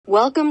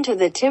Welcome to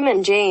the Tim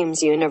and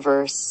James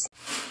universe.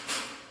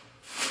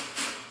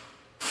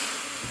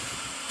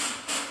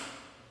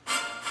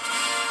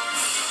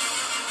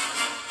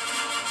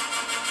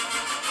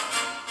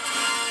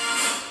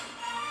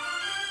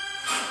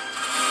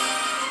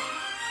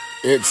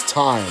 It's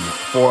time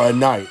for a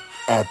night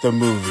at the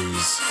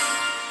movies.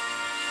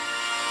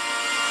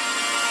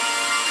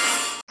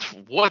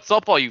 What's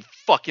up, all you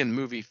fucking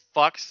movie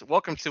fucks?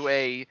 Welcome to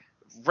a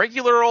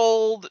regular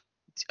old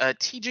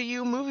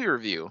TJU movie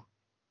review.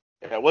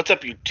 Yeah, what's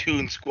up, you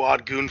Toon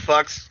Squad goon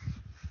fucks?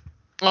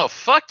 Oh,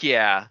 fuck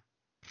yeah.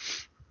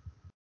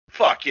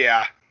 Fuck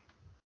yeah.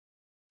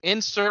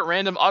 Insert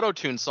random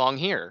auto-tune song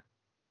here.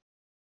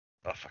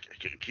 Oh, fuck yeah.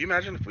 Can you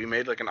imagine if we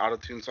made, like, an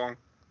auto-tune song?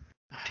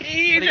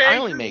 I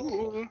only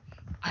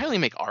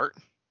make art.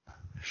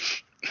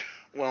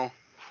 Well,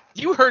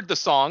 You heard the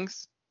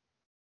songs.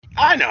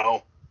 I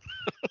know.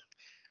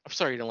 I'm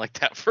sorry you didn't like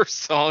that first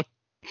song.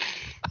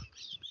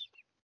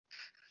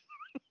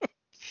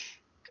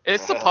 It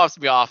still pops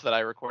me off that I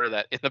recorded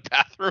that in the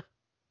bathroom.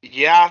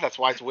 Yeah, that's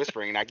why it's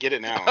whispering, and I get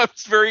it now.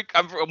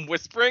 I'm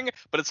whispering,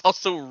 but it's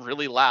also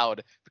really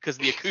loud because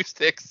of the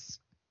acoustics.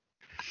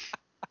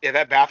 Yeah,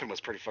 that bathroom was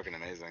pretty fucking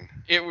amazing.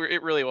 It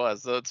really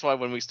was. That's why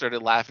when we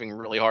started laughing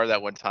really hard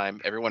that one time,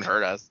 everyone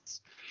heard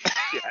us.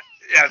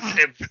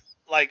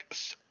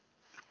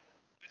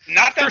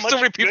 Not that There's much so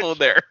many people in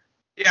there.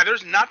 Yeah,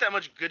 there's not that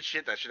much good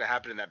shit that should have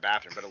happened in that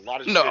bathroom, but a lot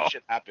of good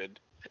shit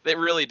happened. They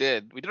really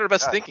did. We did our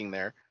best thinking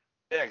there.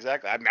 Yeah,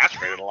 exactly. I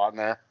masturbated a lot in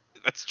there.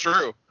 That's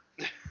true.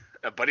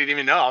 Buddy didn't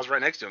even know I was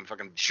right next to him.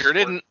 Fucking sure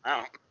didn't.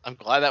 Out. I'm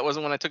glad that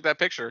wasn't when I took that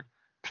picture.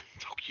 Can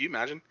you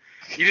imagine?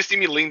 You just see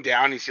me lean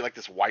down and you see like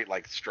this white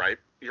like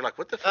stripe. You're like,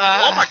 what the fuck?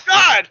 Oh my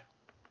god!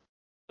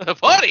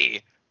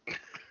 Buddy!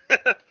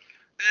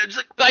 It's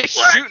like, nice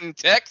what? shooting,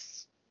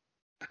 Tex.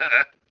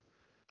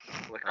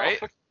 Like, right?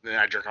 Oh, then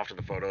I jerk off to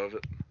the photo of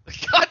it.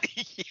 God,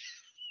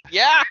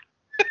 yeah.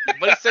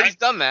 But he said he's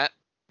done that.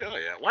 Hell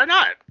yeah. Why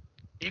not?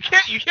 You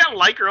can't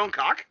like your own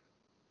cock?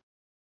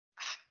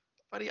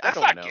 Buddy, That's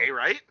I don't not know. gay,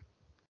 right?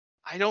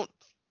 I don't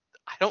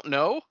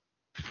know.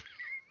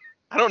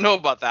 I don't know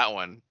about that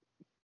one.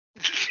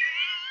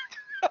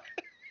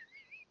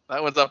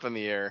 That one's up in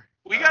the air.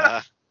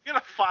 I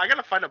gotta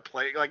find a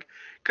place, like,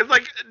 cause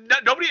like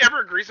nobody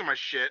ever agrees on my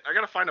shit. I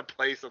gotta find a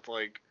place that's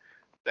like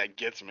that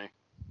gets me.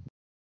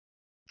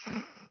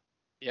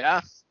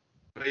 Yeah.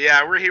 But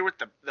yeah, we're here with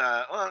the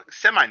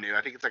semi-new.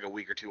 I think it's like a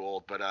week or two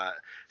old, but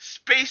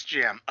Space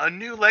Jam: A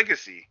New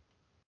Legacy.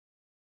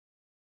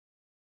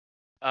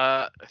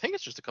 I think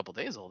it's just a couple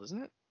days old,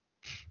 isn't it?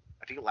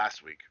 I think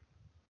last week.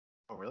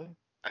 Oh really?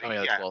 I think,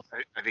 yeah, 12th.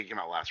 I think it came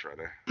out last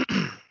Friday.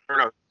 Or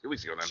no, 2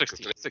 weeks ago then.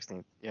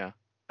 16th. Yeah.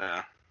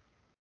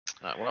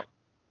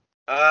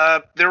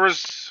 There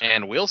was.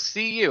 And we'll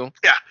see you.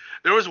 Yeah,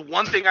 there was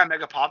one thing I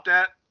mega popped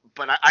at,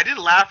 but I did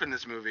laugh in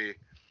this movie.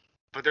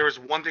 But there was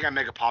one thing I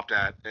mega popped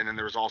at, and then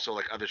there was also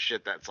like other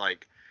shit that's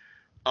like,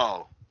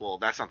 oh, well,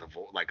 that's not the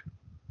like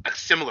a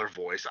similar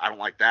voice. I don't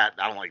like that.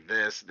 I don't like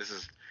this.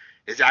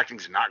 His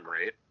acting's not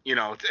great. You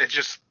know, it's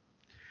just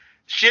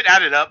shit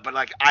added up. But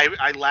like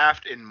I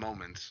laughed in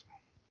moments.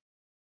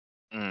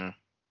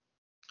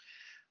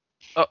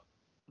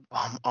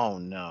 Oh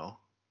no.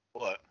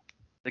 What?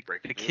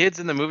 The kids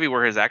in the movie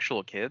were his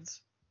actual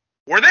kids?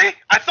 Were they?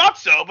 I thought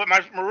so, but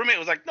my roommate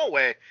was like, no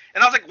way.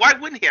 And I was like, why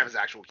wouldn't he have his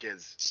actual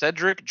kids?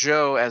 Cedric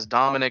Joe as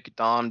Dominic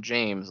Dom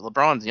James,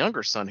 LeBron's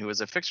younger son, who is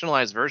a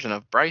fictionalized version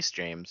of Bryce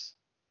James.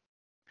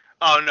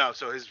 Oh, no.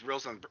 So his real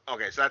son.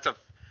 Okay, so that's a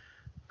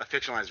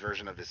fictionalized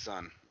version of his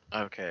son.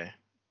 Okay.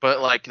 But,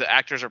 like, the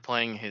actors are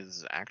playing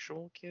his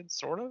actual kids,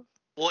 sort of?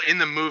 Well, in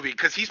the movie,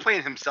 because he's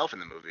playing himself in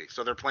the movie.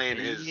 So they're playing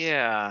his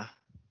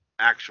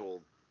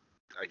actual,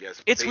 I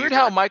guess. It's weird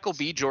how Michael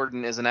B.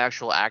 Jordan is an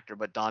actual actor,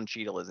 but Don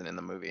Cheadle isn't in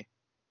the movie.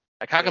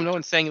 Like, how come no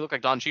one's saying you look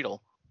like Don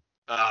Cheadle?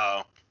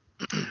 Oh.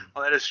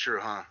 Oh, that is true,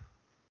 huh?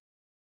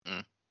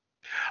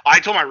 I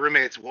told my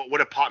roommates what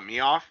would have popped me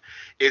off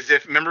is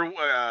if, remember,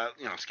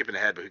 skipping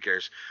ahead, but who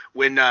cares?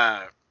 When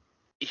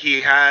he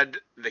had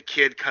the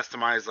kid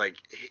customize, like,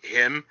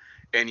 him,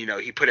 and,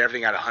 he put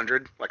everything at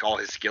 100, like, all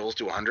his skills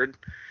to 100.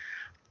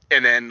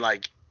 And then,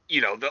 like,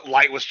 the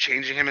light was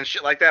changing him and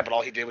shit like that, but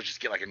all he did was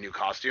just get, like, a new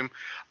costume.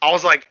 I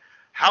was like,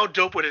 how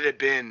dope would it have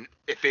been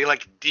if they,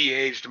 like,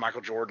 de-aged Michael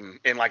Jordan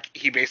and, like,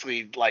 he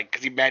basically, like,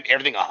 because he meant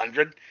everything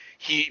 100,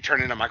 he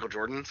turned into Michael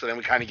Jordan. So then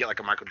we kind of get, like,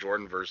 a Michael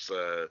Jordan versus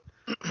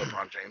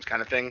LeBron James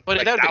kind of thing. But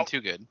like, that would have been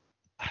too good.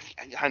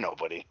 I know,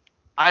 buddy.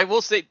 I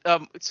will say,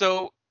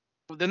 so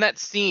then that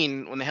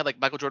scene, when they had, like,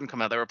 Michael Jordan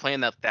come out, they were playing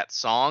that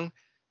song.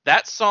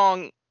 That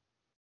song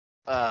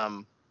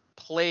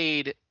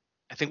played,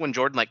 I think, when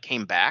Jordan, like,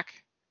 came back.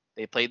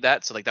 They played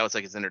that. So, like, that was,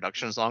 like, his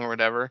introduction song or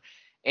whatever.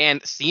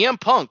 And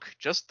CM Punk,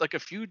 just like a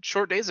few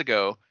short days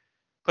ago,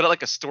 put out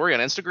like a story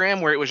on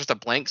Instagram where it was just a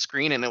blank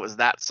screen and it was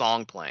that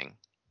song playing.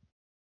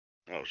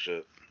 Oh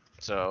shit!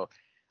 So,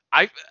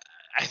 I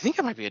think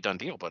it might be a done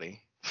deal,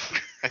 buddy.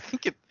 I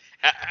think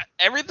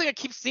everything I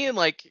keep seeing,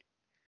 like,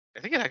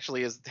 I think it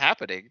actually is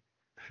happening.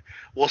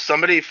 Well,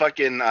 somebody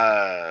fucking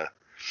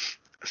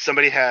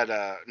somebody had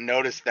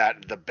noticed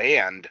that the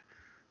band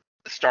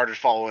started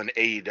following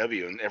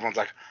AEW, and everyone's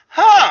like,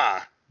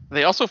 "Huh."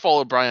 They also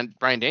followed Brian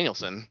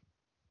Danielson.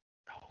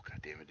 Oh god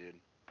damn it, dude.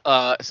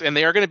 And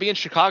they are going to be in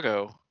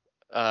Chicago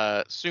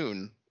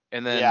soon.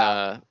 And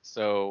then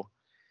so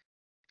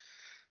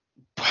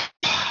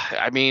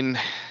I mean,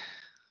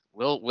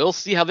 we'll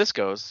see how this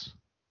goes.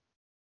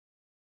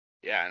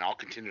 Yeah, and I'll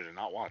continue to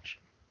not watch.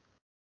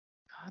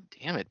 God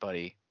damn it,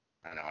 buddy.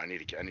 I know. I need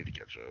to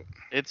catch up.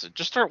 It's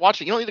just start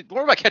watching. You don't need to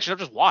worry about catching up.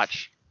 Just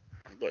watch.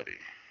 Buddy.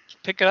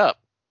 Just pick it up.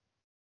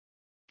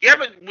 Yeah,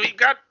 but we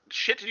got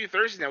shit to do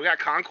Thursday now. We got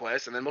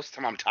Conquest, and then most of the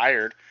time I'm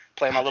tired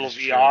playing my little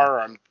That's VR. true.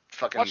 Or I'm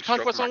fucking Watch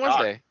Conquest on stroking my cock.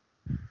 Wednesday.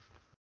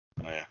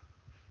 Oh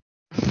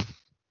yeah.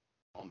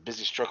 I'm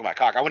busy stroking my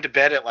cock. I went to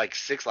bed at like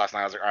 6 last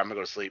night. I was like, all right, I'm gonna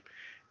go to sleep.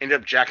 Ended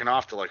up jacking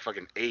off to like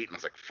fucking 8, and I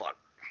was like, fuck.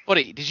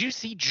 Buddy, did you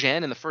see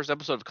Jen in the first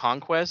episode of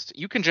Conquest?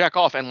 You can jack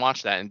off and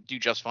watch that and do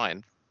just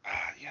fine.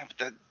 Yeah,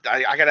 but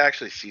I gotta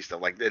actually see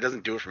stuff. Like, it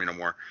doesn't do it for me no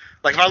more.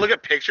 Like, if I look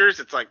at pictures,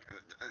 it's like.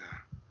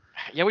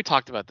 Yeah, we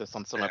talked about this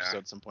on some Yeah. episode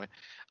at some point.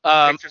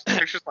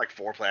 Pictures like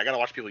foreplay. I gotta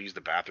watch people use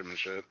the bathroom and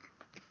shit.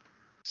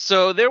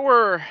 So there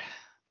were,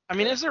 I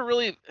mean, is there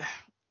really?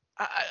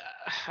 I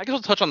guess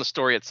we'll touch on the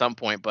story at some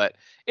point, but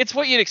it's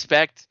what you'd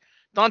expect.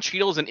 Don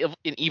Cheadle's an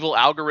evil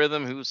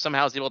algorithm who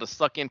somehow is able to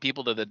suck in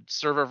people to the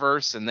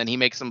serververse, and then he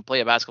makes them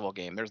play a basketball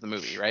game. There's the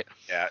movie, right?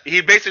 Yeah,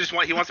 he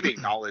basically he wants to be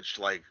acknowledged,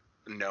 like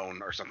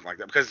known or something like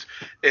that, because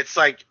it's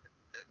like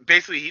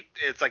basically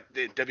it's like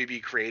the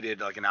WB created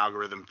like an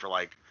algorithm for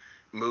like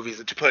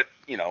movies to put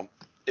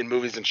in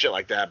movies and shit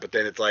like that. But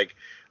then it's like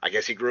I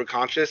guess he grew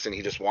conscious and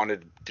he just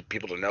wanted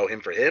people to know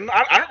him for him.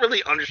 I don't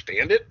really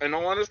understand it, in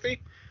all honesty.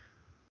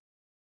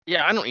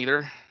 Yeah, I don't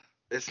either.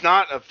 It's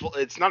not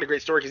a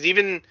great story, because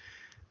even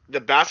the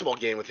basketball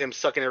game with him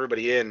sucking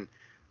everybody in,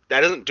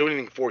 that doesn't do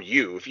anything for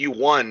you. If you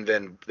won,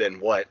 then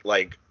what?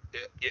 Like,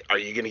 are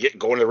you gonna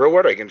go into the real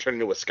world? Are you gonna turn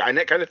into a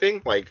Skynet kind of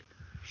thing? Like,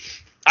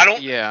 I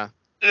don't. Yeah.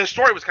 The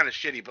story was kind of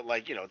shitty, but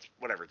like it's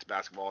whatever. It's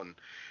basketball, and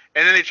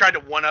then they tried to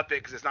one up it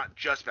because it's not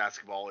just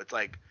basketball. It's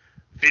like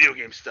video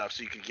game stuff,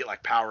 so you can get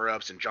like power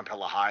ups and jump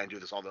hella high and do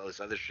all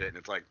this other shit. And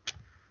it's like,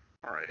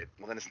 all right,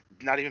 well then it's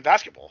not even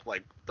basketball.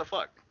 Like, what the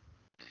fuck?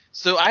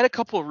 So I had a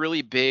couple of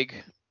really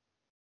big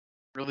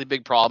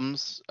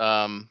problems.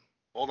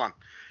 Hold on.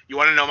 You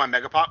want to know my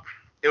mega pop?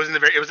 It was in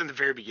the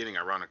very beginning,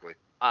 ironically.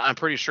 I'm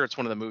pretty sure it's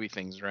one of the movie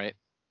things, right?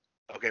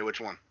 Okay,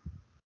 which one?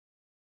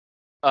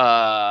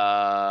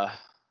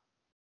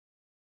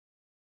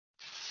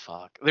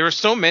 Fuck. There were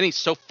so many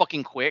so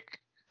fucking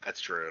quick.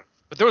 That's true.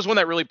 But there was one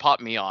that really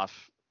popped me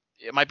off.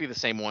 It might be the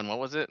same one. What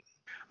was it?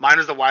 Mine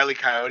was the Wile E.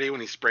 Coyote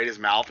when he sprayed his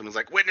mouth and was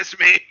like, "Witness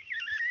me."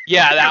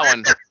 Yeah, that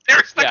one. They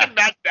were stuck Yeah. in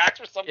Mad Max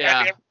or something.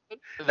 Yeah.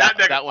 That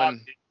That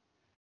one.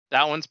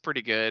 That one's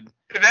pretty good.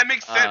 And that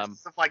makes sense.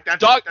 Stuff like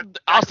that.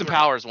 Austin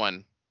Powers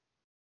one.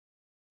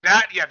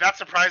 That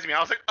surprised me. I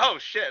was like, oh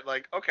shit,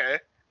 like okay.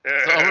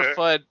 So Elmer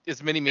Fudd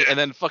is mini-me, and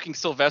then fucking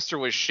Sylvester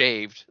was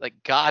shaved. Like,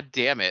 god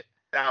damn it.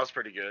 That was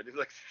pretty good. He's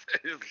like,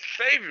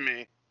 save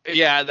me.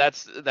 Yeah,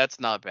 that's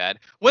not bad.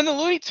 When the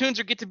Looney Tunes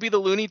get to be the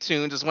Looney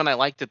Tunes is when I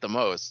liked it the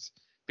most,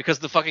 because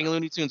the fucking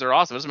Looney Tunes are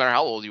awesome. It doesn't matter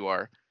how old you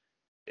are.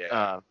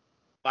 Yeah.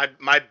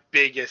 My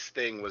biggest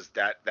thing was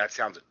that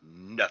sounds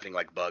nothing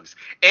like Bugs.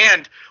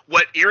 And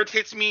what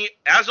irritates me,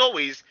 as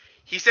always,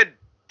 he said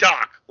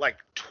Doc like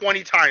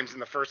 20 times in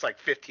the first like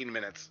 15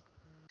 minutes.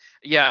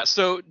 Yeah,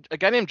 so a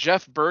guy named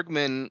Jeff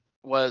Bergman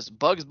was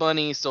Bugs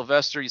Bunny,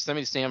 Sylvester,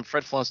 Yosemite Sam,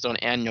 Fred Flintstone,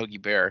 and Yogi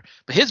Bear.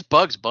 But his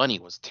Bugs Bunny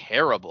was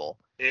terrible.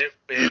 It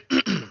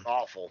was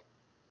awful.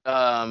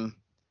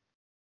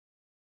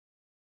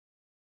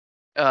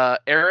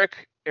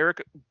 Eric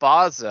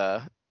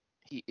Baza,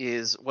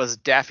 was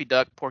Daffy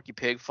Duck, Porky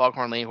Pig,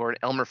 Foghorn Leghorn,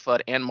 Elmer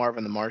Fudd, and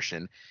Marvin the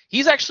Martian.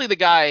 He's actually the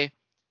guy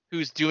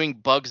who's doing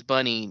Bugs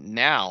Bunny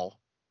now.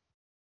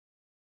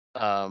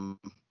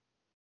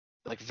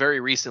 Like very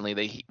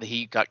recently,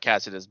 he got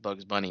casted as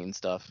Bugs Bunny and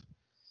stuff.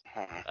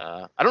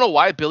 I don't know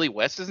why Billy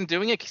West isn't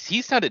doing it, because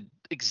he sounded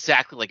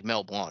exactly like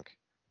Mel Blanc.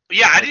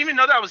 Yeah, I didn't even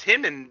know that was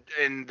him in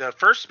the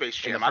first Space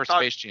Jam.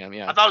 Space Jam,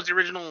 yeah. I thought it was the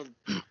original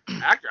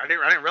actor. I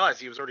didn't realize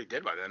he was already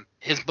dead by then.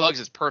 His Bugs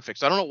is perfect,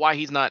 so I don't know why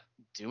he's not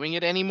doing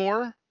it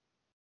anymore.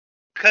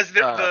 Because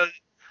I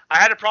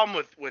had a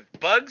problem with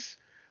Bugs.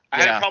 I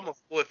had Yeah. a problem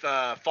with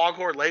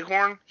Foghorn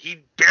Leghorn.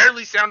 He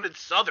barely sounded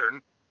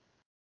Southern.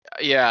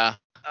 Yeah.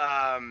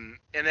 And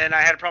then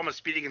I had a problem with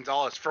Speedy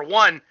Gonzalez. For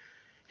one,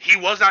 he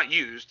was not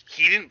used.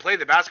 He didn't play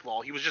the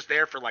basketball. He was just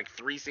there for like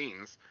 3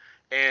 scenes.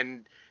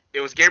 And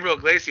it was Gabriel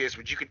Iglesias,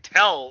 which you could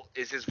tell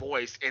is his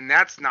voice, and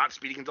that's not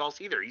Speedy Gonzalez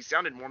either. He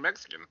sounded more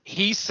Mexican.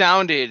 He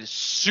sounded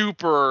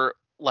super,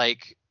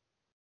 like,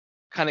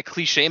 kind of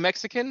cliche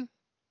Mexican.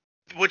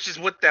 Which is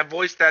what that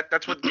voice,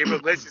 that's what Gabriel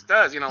Iglesias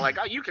does. Like,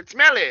 oh, you can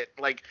smell it.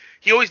 Like,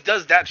 he always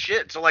does that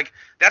shit. So, like,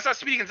 that's not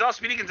Speedy Gonzalez.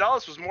 Speedy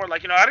Gonzalez was more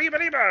like,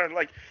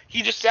 like,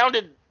 he just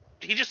sounded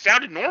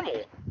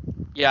normal.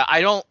 Yeah,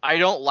 I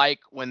don't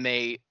like when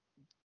they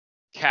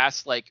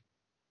cast, like,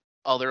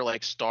 other,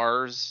 like,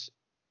 stars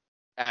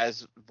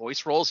as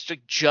voice roles.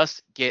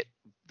 Just get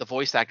the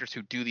voice actors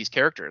who do these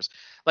characters.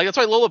 Like that's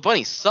why Lola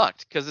Bunny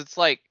sucked, because it's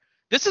like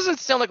this doesn't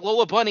sound like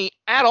Lola Bunny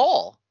at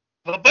all.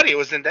 But buddy, it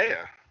was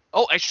Zendaya.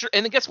 Oh,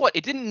 and then guess what?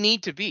 It didn't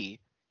need to be.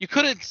 You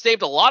could have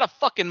saved a lot of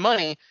fucking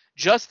money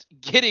just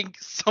getting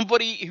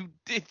somebody who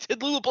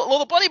did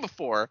Lola Bunny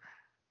before.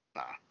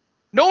 Nah.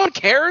 No one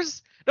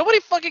cares. Nobody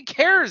fucking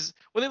cares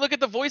when they look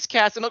at the voice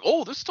cast and like,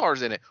 oh, this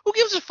star's in it. Who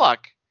gives a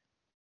fuck?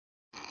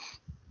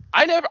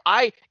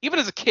 Even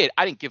as a kid,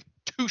 I didn't give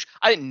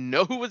I didn't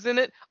know who was in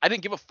it. I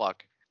didn't give a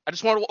fuck. I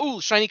just wanted, oh,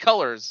 shiny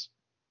colors.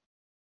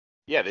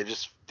 Yeah, they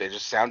just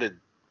sounded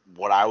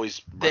what I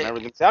always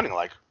remember them sounding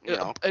like. You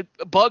know?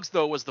 Bugs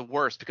though was the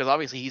worst because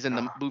obviously he's in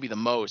the movie the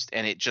most,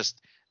 and it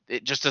just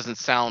doesn't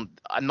sound.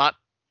 I'm not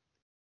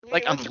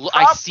like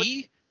I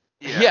see.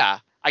 Yeah,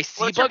 I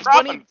see Bugs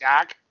Bunny,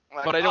 Jack?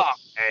 Like, but I don't.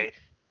 Okay.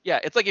 Yeah,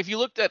 it's like if you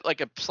looked at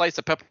like a slice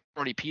of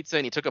pepperoni pizza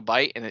and you took a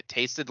bite and it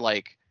tasted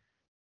like,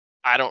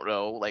 I don't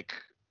know, like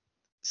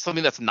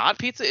something that's not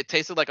pizza. It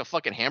tasted like a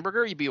fucking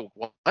hamburger. You'd be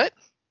what?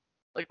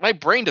 Like my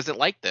brain doesn't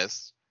like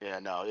this. Yeah,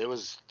 no, it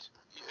was.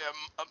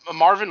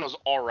 Marvin was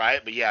all right,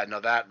 but yeah, no,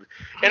 that.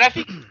 And I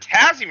think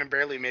Taz even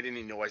barely made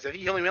any noise. I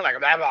think he only made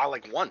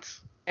like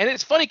once. And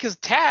it's funny because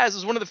Taz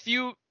is one of the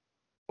few.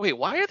 Wait,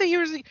 why are they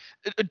using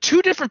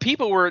two different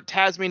people were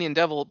Tasmanian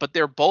Devil, but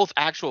they're both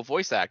actual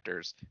voice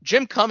actors?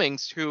 Jim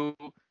Cummings, who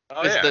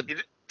is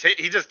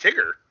he does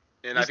Tigger.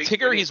 And he's I think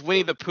Tigger. He's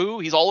Winnie the Pooh.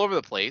 He's all over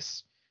the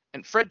place.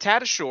 And Fred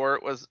Tatasciore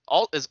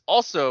is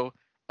also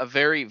a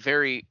very,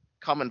 very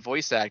common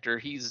voice actor.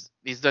 He's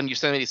done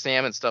Yosemite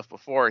Sam and stuff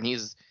before, and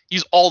he's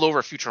all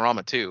over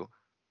Futurama too.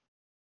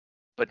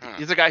 But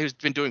he's a guy who's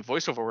been doing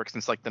voiceover work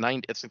since like the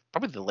 90s. It's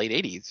probably the late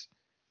 80s.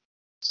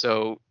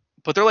 So,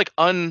 but they're like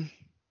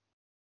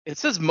it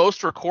says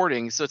most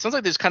recordings, so it sounds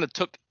like they just kind of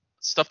took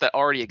stuff that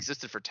already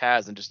existed for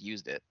Taz and just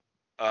used it.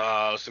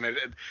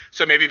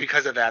 So maybe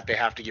because of that, they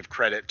have to give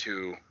credit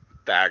to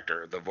the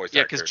actor, the voice actor.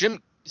 Yeah, because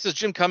it says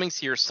Jim Cummings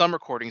here, some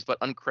recordings, but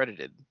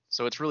uncredited.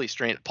 So it's really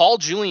strange. Paul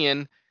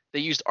Julian, they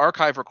used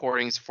archive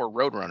recordings for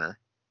Roadrunner.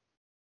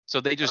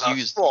 So they just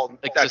used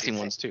existing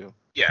ones too.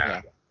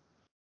 Yeah.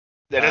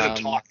 That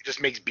doesn't talk, it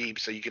just makes beeps,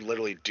 so you can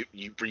literally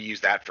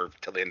reuse that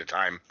till the end of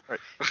time.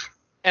 Right.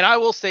 And I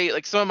will say,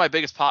 like, some of my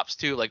biggest pops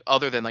too, like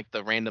other than like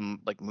the random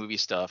like movie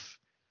stuff,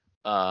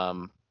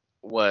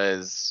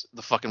 was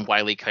the fucking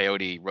Wile E.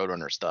 Coyote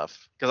Roadrunner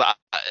stuff, because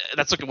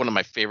that's like one of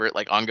my favorite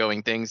like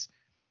ongoing things.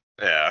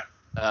 Yeah.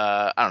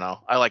 I don't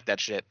know. I like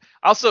that shit.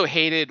 I also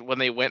hated when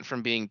they went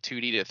from being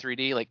 2D to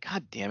 3D. Like,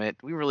 god damn it,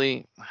 we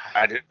really.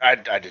 I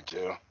did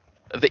too.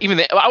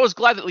 I was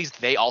glad that at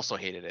least they also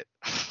hated it.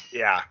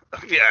 Yeah,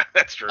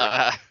 that's true.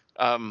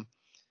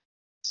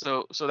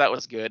 So that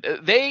was good.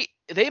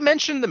 They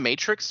mentioned the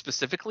Matrix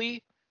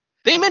specifically.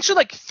 They mentioned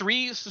like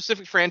 3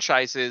 specific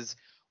franchises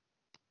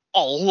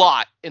a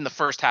lot in the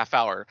first half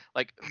hour,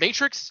 like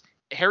Matrix,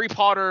 Harry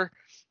Potter,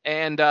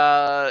 and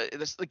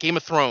the Game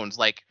of Thrones.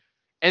 Like,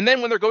 and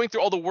then when they're going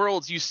through all the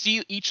worlds, you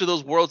see each of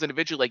those worlds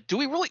individually. Like, do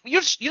we really? You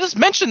just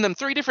mentioned them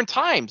 3 different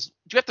times.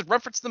 Do you have to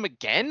reference them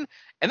again?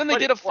 And then they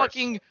did a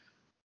fucking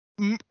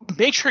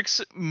Matrix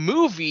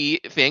movie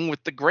thing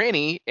with the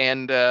granny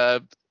and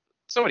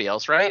somebody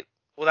else, right?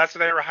 Well, that's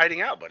where they were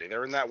hiding out, buddy.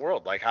 They're in that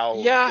world, like how.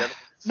 Yeah,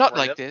 not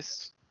like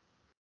this.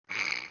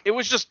 It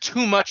was just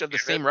too much of the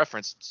same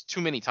reference too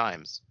many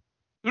times.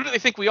 Who do they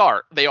think we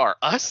are? They are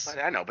us.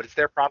 I know, but it's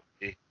their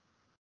property.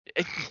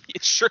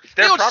 It's sure.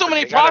 They own so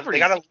many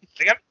properties.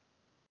 They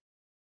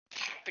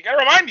gotta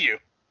remind you.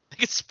 They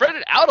could spread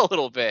it out a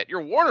little bit.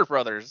 You're Warner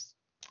Brothers.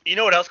 You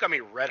know what else got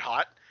me red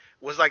hot?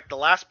 Was like the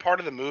last part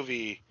of the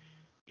movie.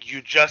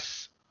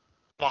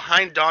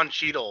 Behind Don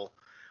Cheadle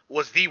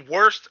was the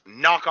worst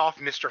knockoff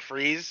Mr.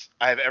 Freeze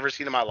I have ever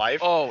seen in my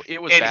life. Oh,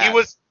 it was. And bad.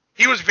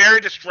 he was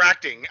very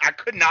distracting. I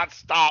could not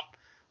stop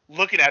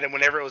looking at him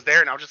whenever it was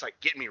there, and I was just like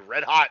getting me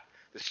red hot.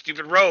 The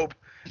stupid robe.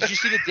 Did you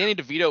see the Danny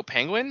DeVito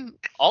penguin?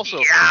 Also,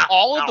 yeah,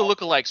 all of the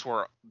lookalikes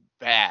were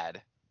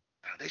bad.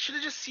 They should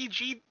have just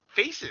CG'd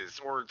faces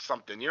or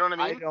something. You know what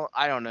I mean?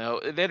 I don't know.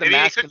 They had the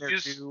mask in there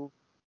too.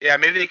 Yeah,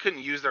 maybe they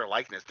couldn't use their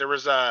likeness. There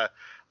was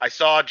I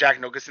saw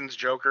Jack Nicholson's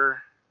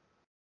Joker.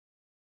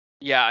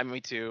 Yeah, me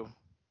too.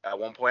 At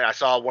one point, I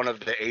saw one of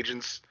the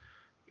agents,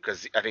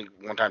 because I think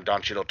one time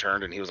Don Cheadle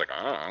turned and he was like,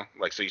 oh,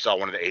 like, so you saw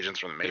one of the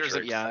agents from the Matrix.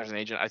 There's an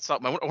agent. I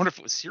wonder if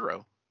it was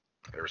Zero.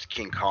 There was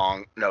King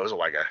Kong. No, it was a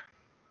white guy.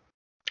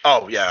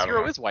 Oh yeah,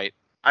 Zero is white.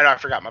 I know. I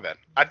forgot. My bad.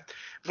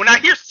 When I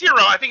hear Zero,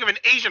 I think of an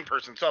Asian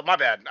person. So my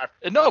bad.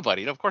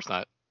 Nobody. No, of course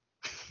not.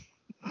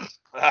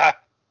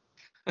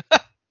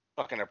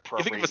 Fucking appropriate.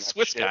 You think of a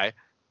Swiss guy.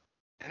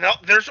 And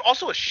there's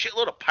also a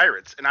shitload of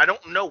pirates, and I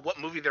don't know what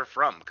movie they're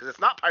from, because it's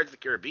not Pirates of the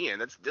Caribbean.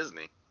 That's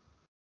Disney.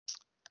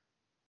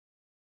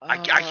 I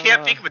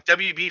can't think of a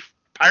WB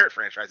pirate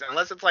franchise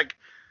unless it's like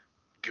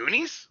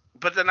Goonies.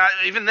 But then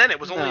even then, it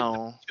was only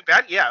 2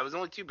 bad. Yeah, it was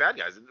only 2 bad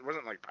guys. It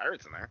wasn't like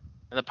pirates in there.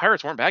 And the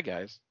pirates weren't bad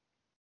guys.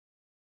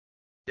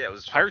 Yeah, it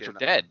was. Pirates were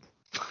dead.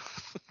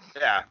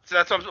 Yeah, so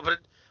that's what but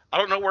I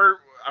don't know where.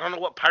 I don't know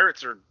what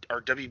pirates are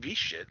WB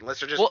shit unless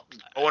they're just Well,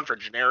 going for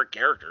generic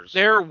characters.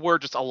 there were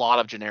just a lot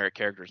of generic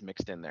characters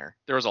mixed in there.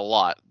 There was a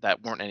lot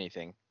that weren't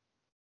anything.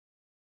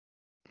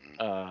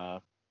 I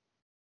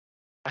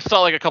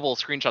saw like a couple of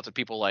screenshots of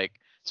people like.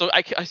 So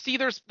I see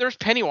there's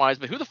Pennywise,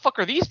 but who the fuck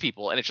are these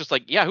people? And it's just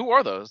like, yeah, who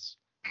are those?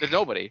 There's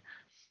nobody.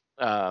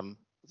 So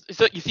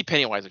you see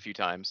Pennywise a few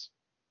times.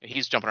 And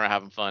he's jumping around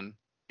having fun.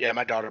 Yeah,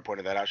 my daughter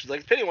pointed that out. She's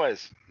like,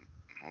 Pennywise.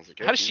 I was like,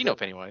 How does she know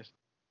Pennywise?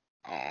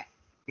 Oh.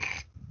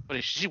 But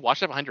did she watch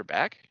that behind her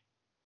back?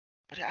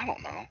 I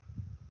don't know.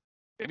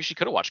 Maybe she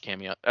could have watched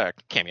Caveat.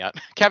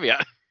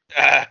 Caveat.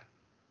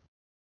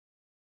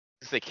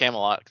 Say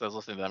Camelot because I was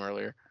listening to them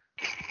earlier.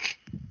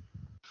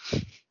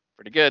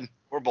 Pretty good.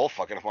 We're both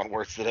fucking up on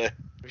words today.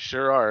 We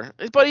sure are.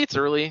 Hey, buddy, it's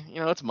early.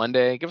 It's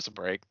Monday. Give us a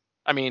break.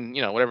 I mean,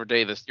 whatever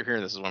day you're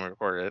hearing this is when we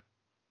recorded it.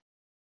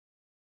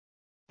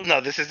 No,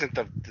 this isn't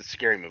the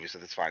scary movie, so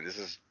that's fine. This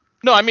is.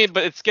 No, I mean,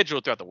 but it's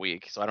scheduled throughout the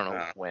week, so I don't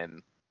know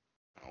when.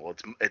 Well,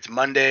 it's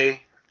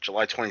Monday,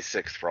 July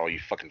 26th for all you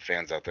fucking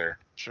fans out there.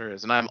 Sure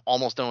is, and I'm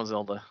almost done with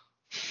Zelda.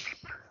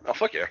 Oh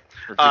fuck yeah!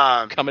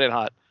 Review coming in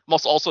hot. I'm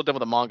also done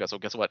with the manga, so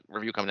guess what?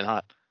 Review coming in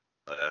hot.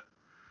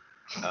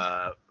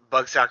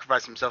 Bug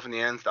sacrificed himself in the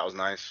end. That was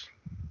nice.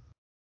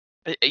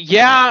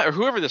 Yeah, or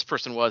whoever this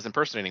person was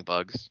impersonating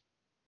Bugs.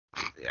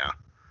 Yeah.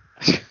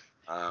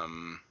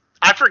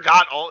 I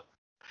forgot all.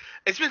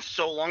 It's been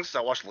so long since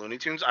I watched Looney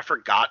Tunes. I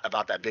forgot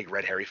about that big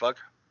red hairy fuck.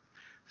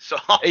 So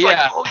I was like,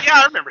 oh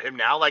yeah, I remember him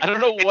now. Like I don't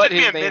know what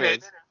his name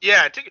is.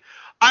 Yeah,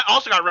 I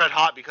also got red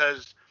hot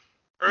because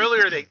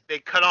earlier they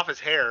cut off his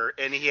hair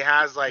and he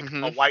has like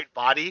a white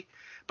body,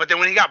 but then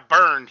when he got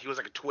burned, he was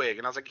like a twig,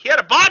 and I was like, he had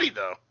a body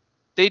though.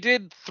 They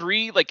did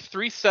three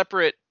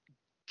separate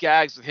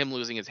gags with him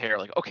losing his hair.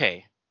 Like,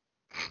 okay,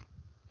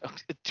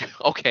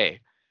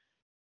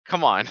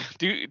 come on,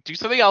 do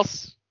something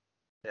else.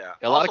 Yeah,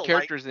 a lot of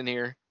characters in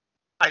here.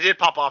 I did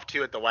pop off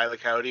too at the Wile E.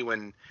 Coyote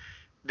when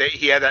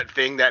he had that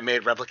thing that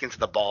made replicants of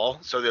the ball,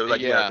 so they were like,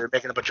 they're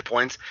making a bunch of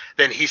points.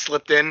 Then he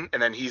slipped in, and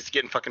then he's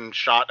getting fucking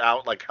shot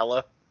out like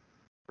hella.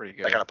 Pretty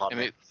good. That kind of popped.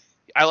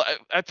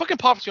 I fucking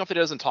pops me off that he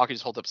doesn't talk. He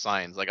just holds up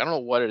signs. Like I don't know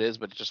what it is,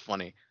 but it's just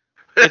funny.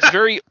 It's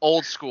very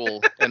old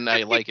school, and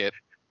I like it.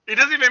 He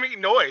doesn't even make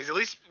noise. At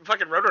least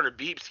fucking Roadrunner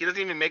beeps. He doesn't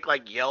even make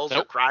like yells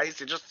or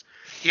cries.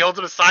 He holds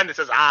up a sign that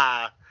says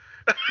ah.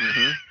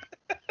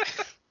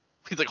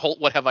 He's like,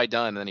 what have I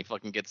done? And then he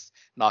fucking gets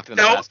knocked in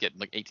the basket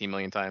like 18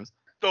 million times.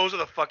 Those are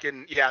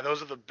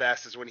the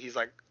best. Is when it's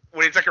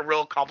like a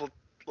real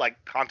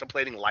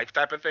contemplating life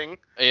type of thing.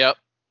 Yep.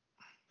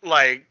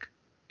 Like,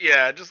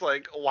 yeah, just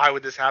like why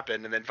would this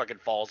happen? And then fucking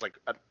falls like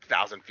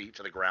 1,000 feet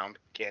to the ground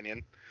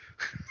canyon.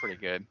 Pretty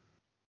good.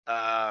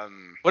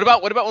 What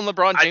about when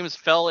LeBron James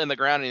fell in the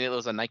ground and it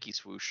was a Nike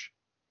swoosh?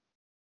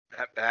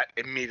 That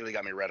immediately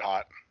got me red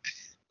hot.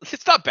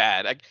 It's not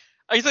bad.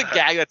 He's a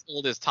gag that's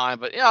old as time,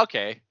 but yeah,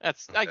 okay.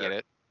 I get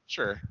it.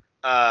 Sure.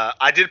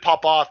 I did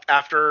pop off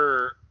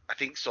after I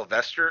think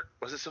Sylvester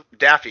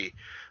Daffy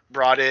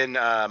brought in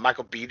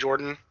Michael B.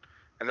 Jordan,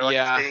 and they're like,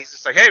 and he's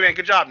just like, hey man,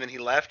 good job, and then he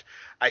left.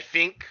 I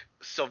think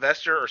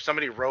Sylvester or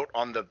somebody wrote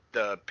on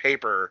the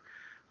paper,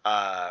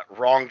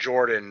 wrong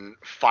Jordan,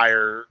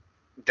 fire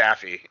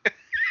Daffy.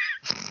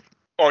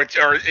 or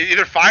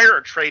either fire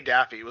or trade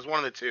Daffy. It was one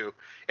of the two,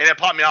 and it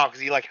popped me off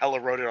because he like hella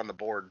wrote it on the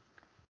board,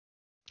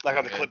 like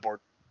on the clipboard.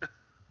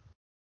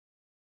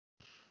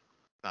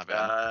 Not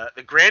bad.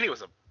 The Granny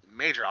was a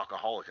major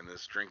alcoholic in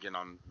this, drinking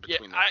on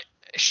between. Yeah,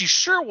 she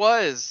sure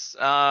was.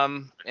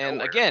 And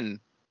again,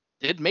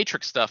 did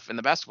Matrix stuff in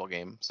the basketball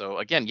game. So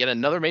again, yet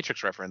another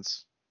Matrix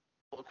reference.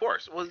 Well, of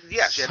course. Well,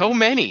 yeah. So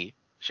many.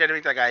 She had to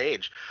make that guy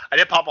age. I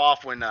did pop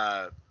off when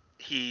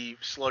he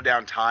slowed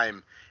down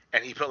time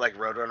and he put like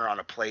Roadrunner on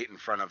a plate in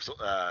front of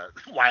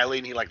Wiley,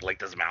 and he like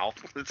licked his mouth.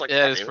 It's like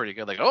it's pretty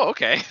good. Like, oh,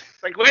 okay.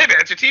 It's like, wait a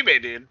minute, it's your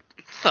teammate, dude.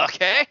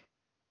 Okay.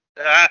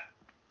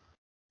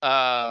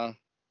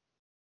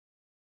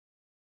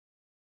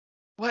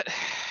 What?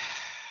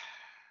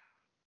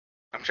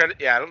 I'm trying to.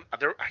 Yeah, I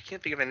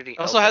can't think of anything. It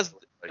also has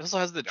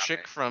the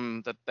chick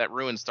from that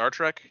ruined Star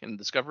Trek in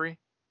Discovery.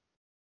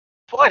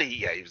 Buddy,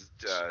 yeah,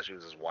 she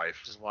was his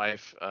wife. His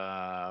wife.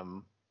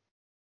 Oh,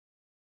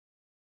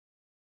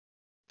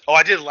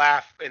 I did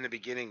laugh in the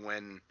beginning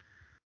when,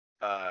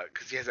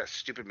 because he has that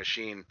stupid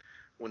machine.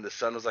 When the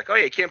son was like, "Oh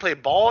yeah, you can't play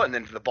ball," and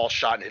then the ball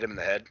shot and hit him in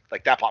the head.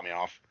 Like that popped me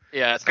off.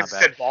 Yeah, it's not bad.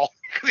 He said ball.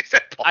 He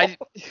said ball.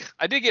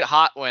 I did get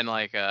hot when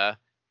like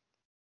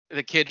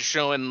the kid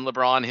showing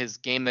LeBron his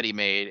game that he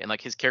made, and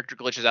like his character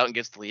glitches out and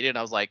gets deleted. And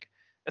I was like,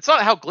 that's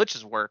not how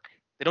glitches work.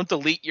 They don't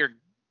delete your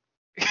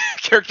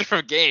character from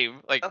a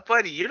game. Like,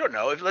 buddy, you don't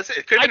know. Listen,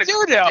 it could have been.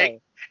 I do know.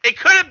 It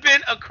could have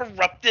been a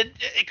corrupted.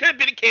 It could have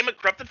became a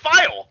corrupted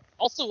file.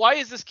 Also, why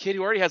is this kid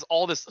who already has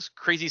all this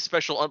crazy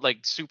special, like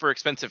super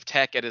expensive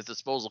tech at his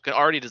disposal, can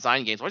already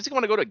design games? Why does he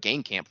want to go to a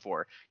game camp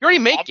for? You already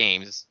make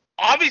games.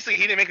 Obviously,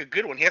 he didn't make a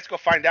good one. He has to go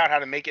find out how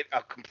to make it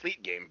a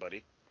complete game,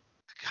 buddy.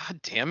 God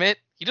damn it!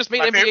 He just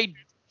made NBA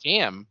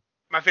Jam.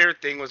 My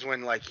favorite thing was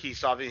when like he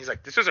saw me. He's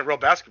like, "This isn't real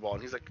basketball,"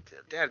 and he's like,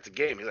 "Dad, it's a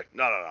game." He's like,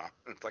 "No, no, no."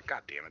 And it's like,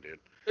 God damn it,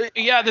 dude.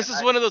 Yeah, this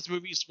is one of those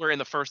movies where in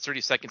the first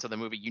 30 seconds of the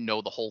movie, you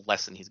know the whole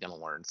lesson he's gonna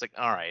learn. It's like,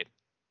 all right,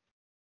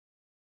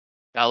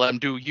 now let him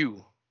do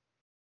you.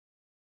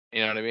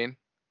 You know what I mean?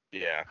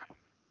 Yeah.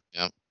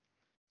 Yeah.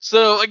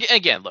 So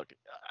again, look,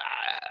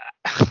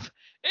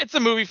 it's a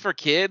movie for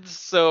kids,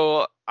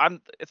 so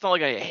It's not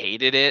like I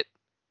hated it.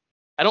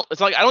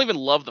 It's like I don't even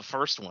love the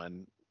first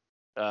one.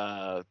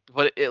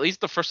 But at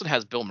least the first one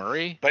has Bill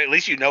Murray. But at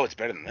least you know it's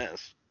better than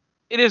this.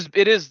 It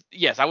is.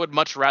 Yes, I would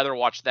much rather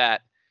watch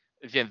that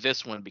than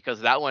this one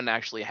because that one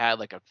actually had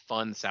like a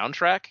fun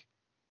soundtrack.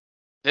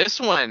 This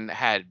one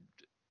had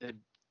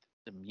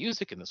the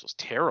music in this was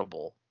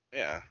terrible.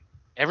 Yeah.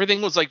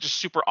 Everything was like just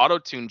super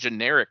auto-tuned,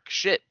 generic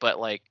shit. But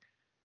like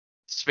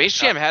Space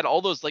Jam had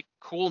all those like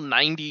cool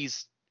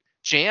 '90s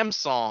jam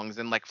songs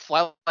and like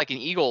Fly Like an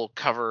Eagle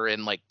cover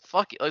and like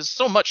fuck it. There's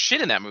so much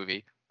shit in that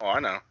movie. Oh, I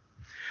know.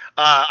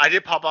 I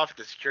did pop off at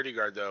the security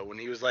guard though when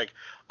he was like,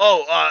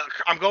 "Oh,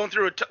 I'm going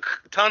through a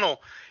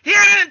tunnel. He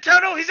ain't in a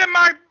tunnel. He's in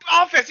my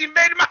office. He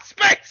invaded my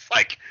space."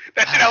 Like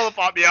that shit hella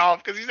popped me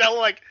off because he's hella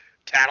like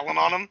tattling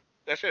on him.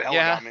 That shit hella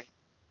got me.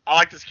 I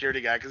like the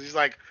security guy because he's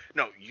like,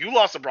 "No, you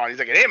lost LeBron." He's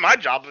like, "It ain't my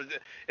job.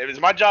 It was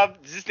my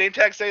job. Does this name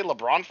tag say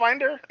LeBron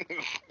Finder?"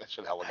 That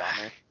shit hella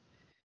got me.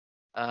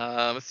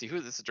 Let's see, who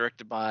is this?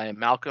 Directed by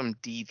Malcolm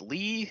D.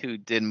 Lee, who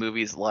did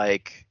movies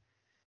like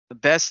The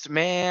Best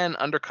Man,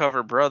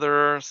 Undercover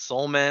Brother,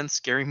 Soul Man,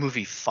 Scary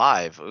Movie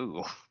 5.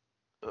 Ooh.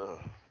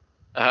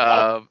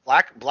 A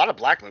lot of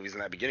black movies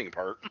in that beginning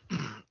part.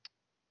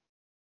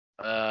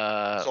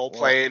 Soul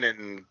Plane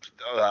and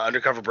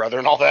Undercover Brother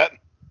and all that.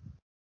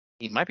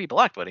 He might be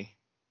black, buddy.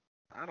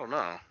 I don't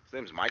know. His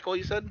name's Michael,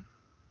 you said?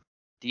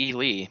 D.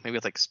 Lee. Maybe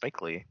it's like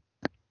Spike Lee.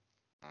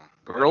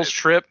 Girls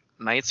Trip,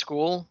 Night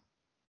School.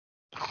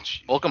 Oh,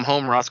 Welcome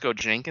Home, Roscoe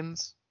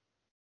Jenkins.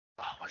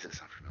 Oh, why does it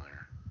sound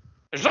familiar?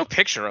 There's no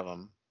picture of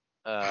him.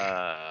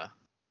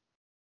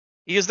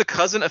 He is the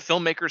cousin of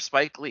filmmaker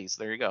Spike Lee.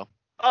 So there you go.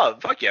 Oh,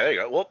 fuck yeah, there you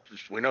go. Well,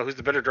 we know who's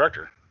the better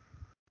director.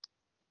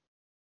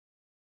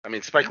 I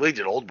mean, Spike Lee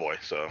did Old Boy,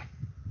 so.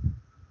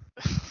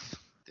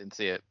 Didn't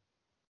see it.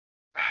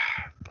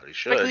 But he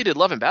should. Spike Lee did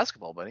Love and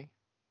Basketball, buddy.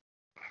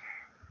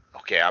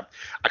 Okay, I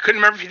couldn't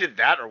remember if he did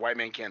that or White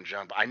Man Can't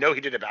Jump. I know he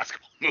did a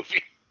basketball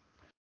movie.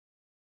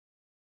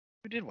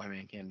 Who did White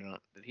Man Can't Jump?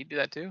 Did he do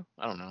that too?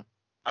 I don't know.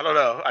 I don't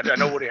know. I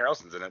know Woody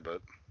Harrelson's in it,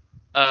 but.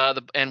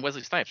 And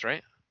Wesley Snipes,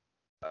 right?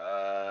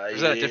 Or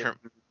is that a different?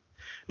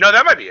 No,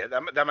 that might be it.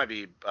 That might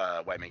be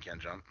White Man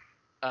Can't Jump.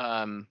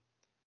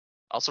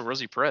 Also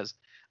Rosie Perez.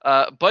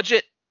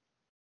 Budget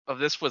of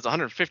this was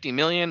 150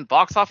 million.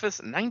 Box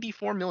office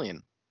 94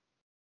 million.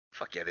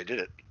 Fuck yeah, they did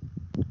it.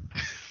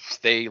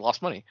 They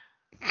lost money.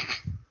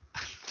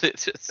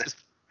 It's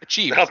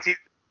achieved.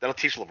 That'll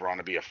teach LeBron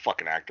to be a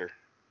fucking actor.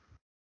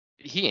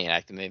 He ain't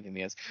acting anything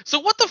he has. So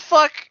what the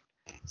fuck?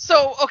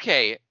 So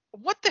okay,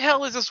 what the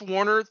hell is this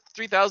Warner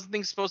 3000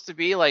 thing supposed to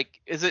be? Like,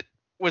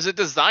 was it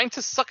designed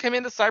to suck him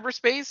into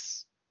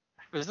cyberspace?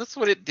 Was this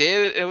what it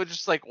did? It was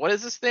just like, what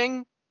is this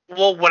thing?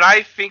 Well, what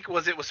I think it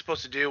was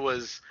supposed to do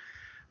was,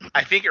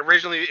 I think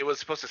originally it was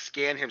supposed to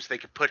scan him so they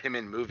could put him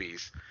in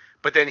movies.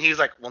 But then he's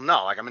like, well,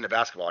 no, like I'm into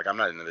basketball, like I'm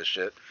not into this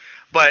shit.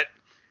 But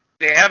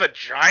they have a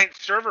giant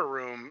server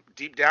room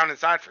deep down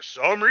inside for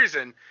some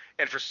reason,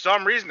 and for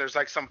some reason there's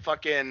like some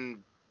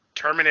fucking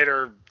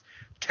Terminator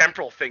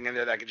temporal thing in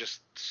there that could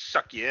just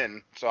suck you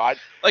in. So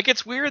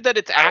it's weird that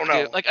it's active.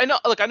 I don't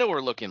know. I know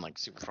we're looking like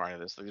super far into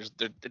this.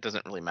 It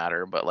doesn't really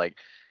matter, but like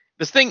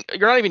this thing,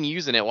 you're not even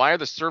using it. Why are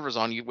the servers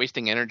on you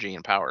wasting energy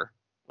and power?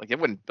 Like you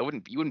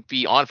wouldn't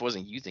be on if it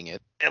wasn't using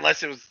it.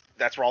 Unless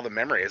that's where all the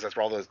memory is. That's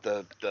where all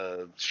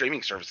the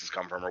streaming services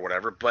come from or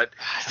whatever. But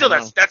still,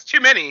 that's too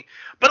many.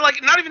 But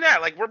like, not even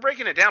that. Like, we're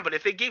breaking it down. But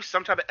if they gave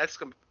some type of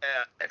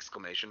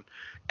explanation,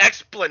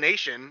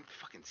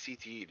 fucking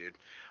CTE, dude.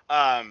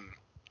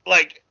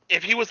 Like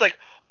if he was like,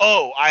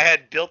 oh, I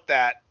had built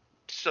that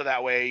so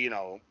that way, you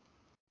know,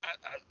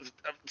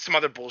 some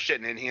other bullshit,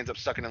 and then he ends up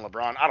sucking in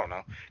LeBron. I don't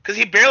know, because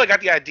he barely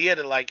got the idea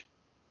to like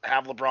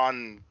have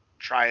LeBron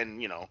try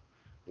and, you know,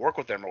 work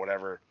with them or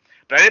whatever.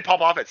 But I did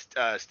pop off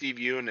at Steve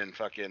Yeun and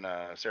fucking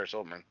Sarah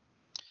Silverman.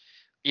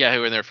 Yeah,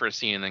 who were in their first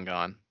scene and then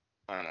gone.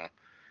 I don't know.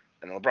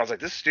 And LeBron's like,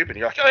 this is stupid. And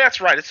you're like, oh,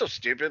 that's right. It's so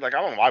stupid. Like,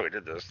 I don't know why we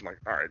did this. I'm like,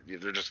 all right,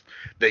 they're just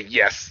the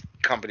yes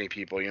company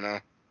people, you know?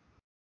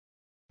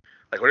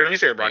 Like, whatever you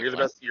say, LeBron, you're the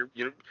best.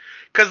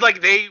 Because,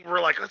 like, they were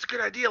like, that's a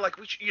good idea. Like,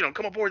 we should, you know,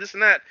 come aboard, this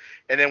and that.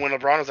 And then when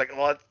LeBron was like,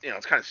 well,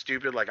 it's kind of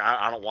stupid. Like,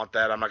 I don't want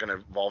that. I'm not going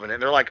to involve in it.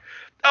 And they're like,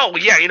 oh,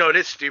 well, yeah, you know, it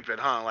is stupid,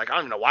 huh? Like, I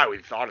don't even know why we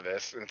thought of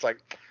this. And it's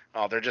like,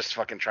 oh, they're just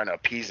fucking trying to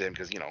appease him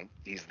because, you know,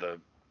 he's the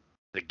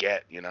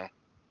get, you know?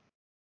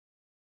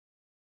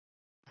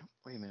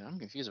 Wait a minute, I'm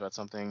confused about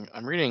something.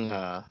 I'm reading.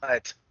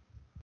 What?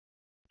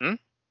 Hmm?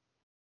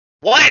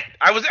 What?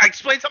 I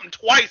explained something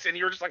twice, and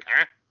you were just like,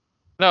 huh?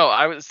 No,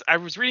 I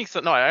was reading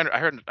some. No, I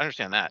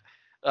understand that.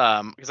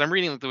 Because I'm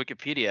reading the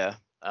Wikipedia.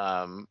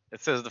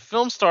 It says the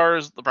film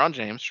stars LeBron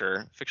James,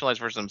 sure, fictionalized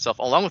version of himself,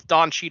 along with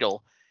Don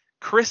Cheadle,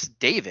 Chris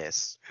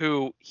Davis,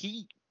 who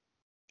he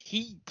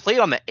played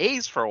on the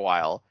A's for a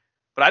while,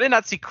 but I did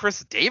not see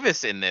Chris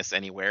Davis in this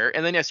anywhere.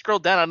 And then I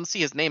scrolled down, I didn't see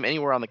his name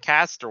anywhere on the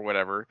cast or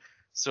whatever.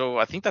 So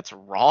I think that's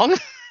wrong. I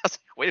was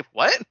like, wait,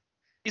 what?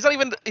 He's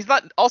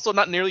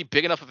not nearly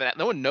big enough of an.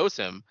 No one knows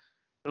him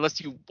unless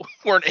you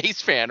were an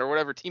A's fan or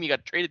whatever team he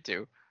got traded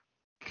to.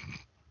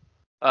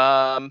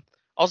 Also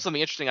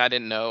something interesting I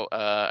didn't know.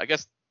 I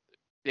guess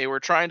they were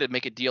trying to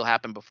make a deal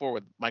happen before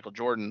with Michael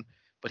Jordan,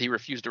 but he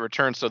refused to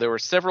return. So there were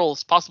several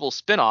possible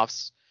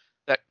spin-offs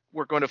that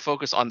were going to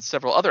focus on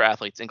several other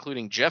athletes,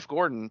 including Jeff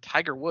Gordon,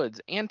 Tiger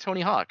Woods, and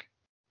Tony Hawk.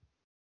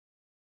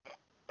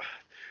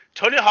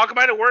 Tony Hawk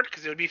might have worked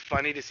because it would be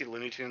funny to see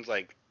Looney Tunes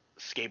like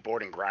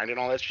skateboard and grind and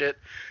all that shit.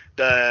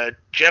 The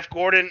Jeff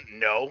Gordon,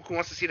 no. Who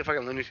wants to see the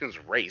fucking Looney Tunes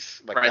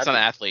race? Like, right, it's not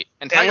an athlete.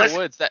 And Tiger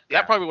Woods, that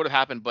probably would have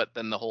happened, but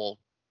then the whole,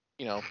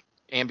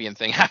 Ambien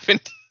thing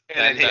happened.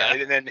 And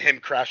then him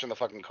crashing the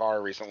fucking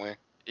car recently.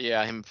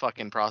 Yeah, him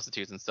fucking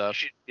prostitutes and stuff.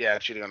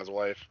 Cheating on his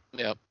wife.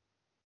 Yep.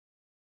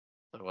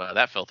 So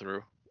that fell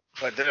through.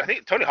 But I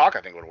think Tony Hawk,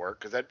 would work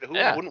because who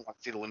wouldn't want to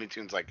see the Looney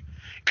Tunes like?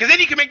 Because then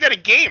you can make that a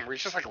game where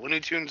it's just like Looney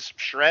Tunes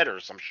Shred or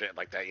some shit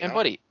like that. And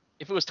buddy,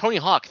 if it was Tony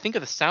Hawk, think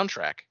of the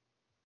soundtrack.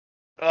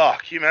 Oh,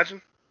 can you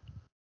imagine?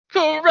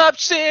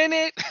 Corruption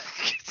it.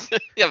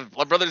 Yeah,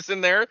 Blood Brothers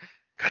in there.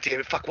 God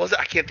damn it! Fuck, what was it?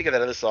 I can't think of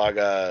that other song.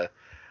 I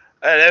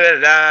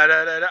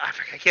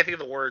can't think of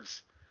the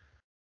words.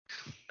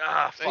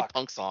 Fuck.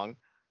 Punk song.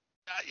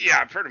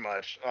 Yeah, pretty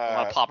much.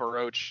 Papa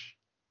Roach.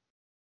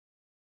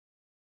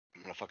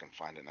 I'm gonna fucking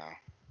find it now.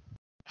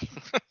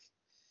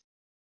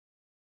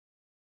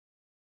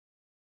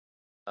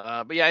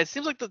 But yeah, it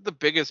seems like the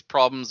biggest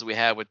problems we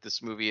have with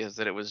this movie is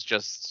that it's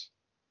just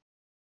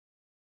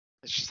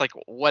like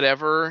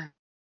whatever,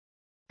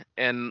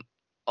 and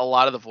a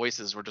lot of the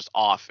voices were just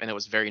off, and it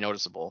was very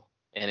noticeable,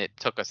 and it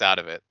took us out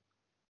of it.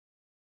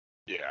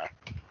 Yeah.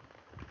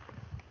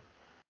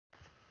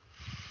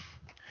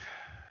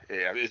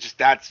 Yeah, it's just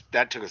that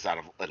took us out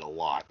of it a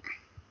lot.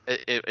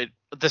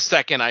 The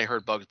second I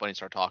heard Bugs Bunny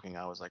start talking,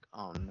 I was like,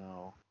 oh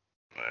no.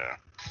 Yeah.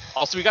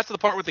 Also, we got to the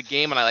part with the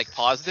game, and I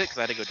paused it because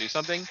I had to go do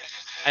something.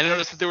 I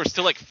noticed that there were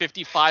still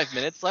 55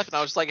 minutes left, and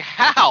I was like,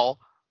 how?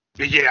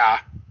 Yeah.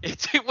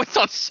 It went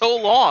on so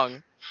long.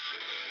 Is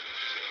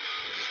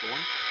this the one?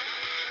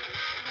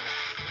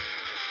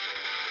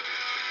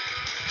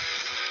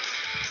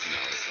 No,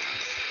 it's not.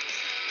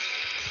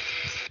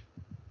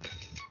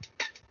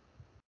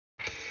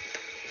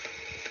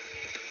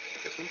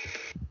 This one?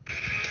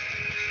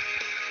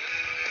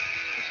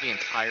 It's the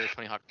entire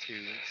Tony Hawk 2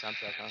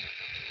 soundtrack, huh?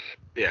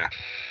 Yeah.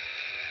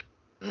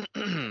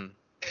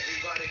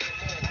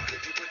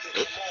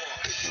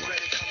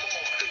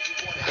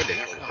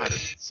 God,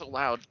 it's so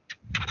loud.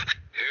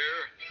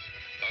 Here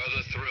are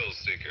the thrill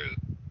seekers.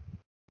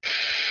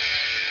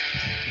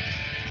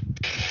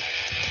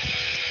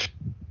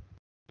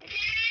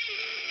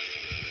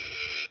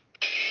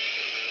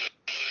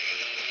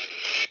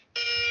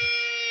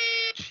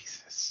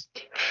 Jesus.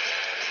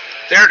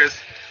 There it is.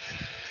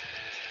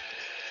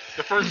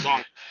 The first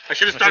song. I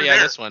should have started there.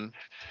 This one.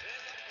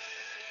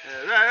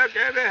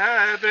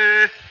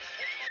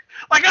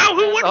 Like, who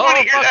wouldn't want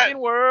to hear that?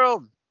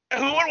 World.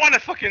 Who would want to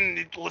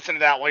fucking listen to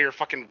that while you're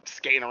fucking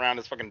skating around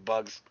as fucking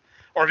Bugs?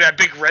 Or that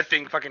big red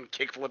thing fucking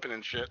kick flipping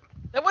and shit.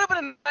 That would have been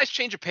a nice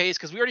change of pace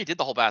because we already did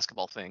the whole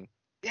basketball thing.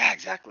 Yeah,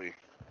 exactly.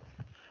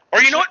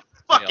 Or you know what?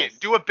 Fuck it.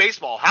 Do a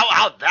baseball.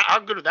 How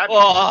good would that be?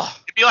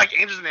 It'd be like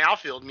Angels in the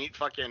Outfield meet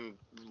fucking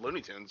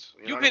Looney Tunes.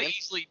 You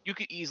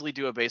could easily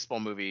do a baseball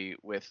movie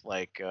with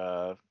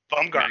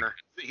Bumgarner.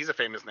 He's a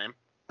famous name.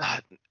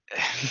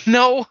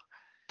 No.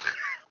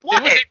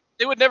 What?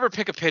 They would never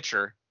pick a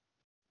pitcher.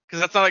 Because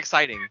that's not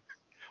exciting.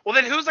 Well,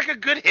 then who's a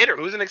good hitter?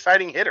 Who's an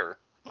exciting hitter?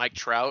 Mike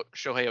Trout,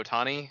 Shohei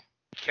Ohtani.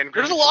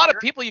 There's a lot of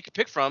people you could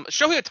pick from.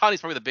 Shohei Ohtani is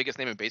probably the biggest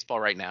name in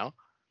baseball right now.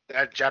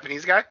 That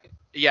Japanese guy?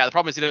 Yeah, the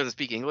problem is he doesn't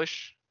speak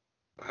English.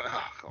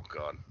 Oh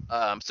God.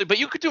 But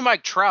you could do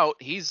Mike Trout.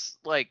 He's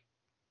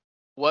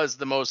was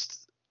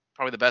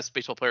probably the best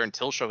baseball player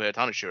until Shohei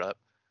Ohtani showed up.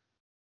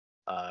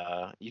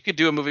 You could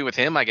do a movie with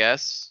him, I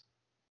guess.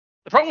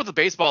 The problem with the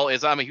baseball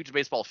is I'm a huge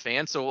baseball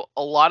fan, so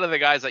a lot of the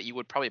guys that you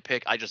would probably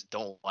pick, I just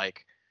don't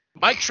like.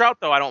 Mike Trout,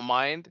 though, I don't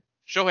mind.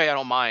 Shohei, I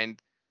don't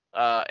mind.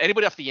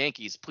 Anybody off the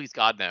Yankees, please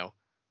God, no.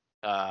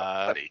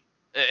 Buddy.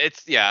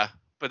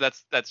 But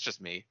that's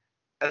just me.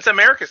 That's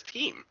America's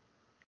team.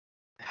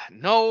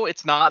 No,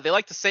 it's not. They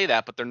like to say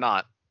that, but they're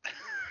not.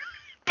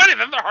 Buddy,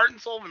 they're the heart and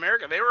soul of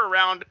America. They were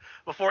around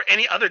before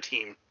any other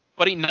team.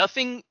 Buddy,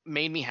 nothing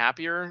made me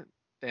happier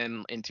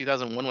than in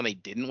 2001 when they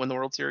didn't win the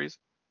World Series.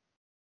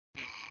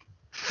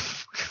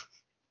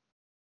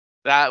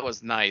 That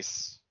was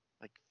nice.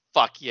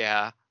 Fuck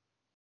yeah.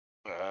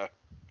 But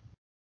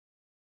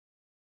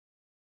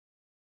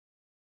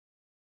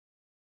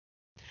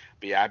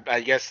yeah,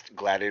 I guess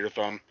Gladiator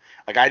film.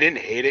 I didn't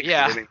hate it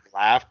because I didn't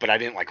laugh, but I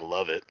didn't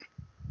love it.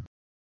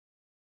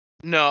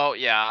 No,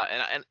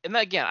 yeah, and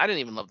again, I didn't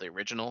even love the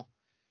original.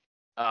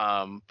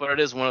 But it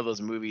is one of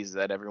those movies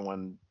that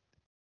everyone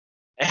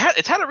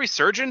It's had a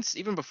resurgence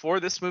even before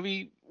this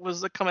movie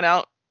was coming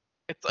out.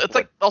 It's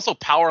like also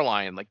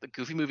Powerline. Like the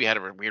Goofy movie had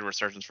a weird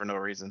resurgence for no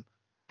reason.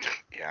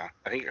 Yeah,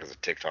 I think it was a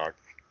TikTok.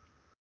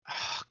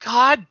 Oh,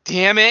 God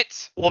damn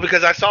it! Well,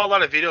 because I saw a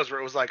lot of videos where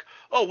it was like,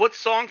 oh, what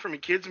song from a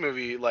kids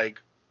movie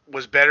like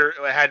was better?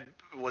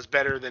 Was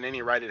better than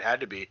any right it had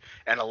to be,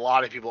 and a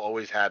lot of people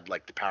always had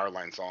like the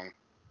Powerline song.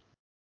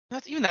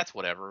 That's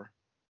whatever.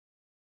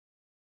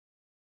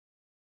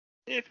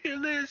 If you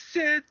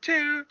listen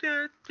to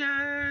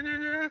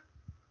the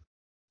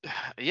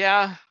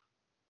Yeah.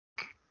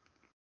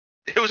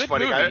 it was Good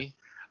funny. movie.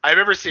 I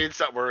remember seeing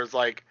something where it was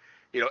like,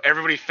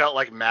 everybody felt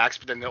like Max,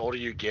 but then the older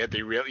you get,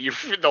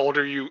 the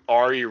older you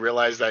are, you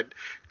realize that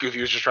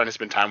Goofy was just trying to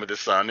spend time with his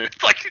son. And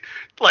it's like,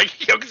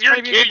 because you're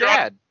a kid,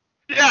 dad.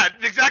 Yeah,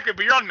 exactly.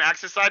 But you're on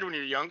Max's side when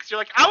you're young, because you're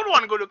like, I would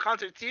want to go to a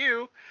concert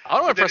too. I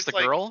don't want to press the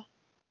girl.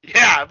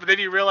 Yeah, but then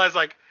you realize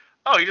like,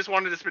 oh, he just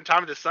wanted to spend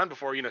time with his son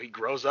before he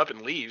grows up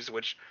and leaves,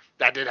 which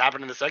that did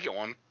happen in the second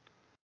one.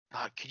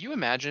 Could you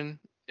imagine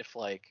if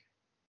like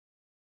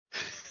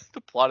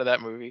the plot of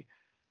that movie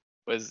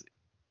was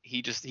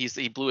he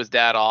blew his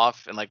dad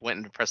off and like went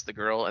and pressed the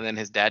girl, and then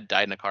his dad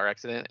died in a car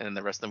accident, and then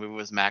the rest of the movie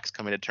was Max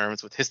coming to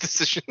terms with his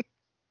decision.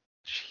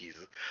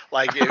 Jesus,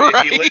 like if,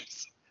 Right?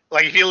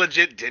 if he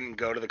legit didn't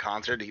go to the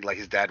concert,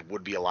 his dad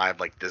would be alive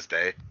like this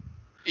day.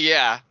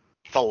 Yeah.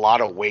 It's a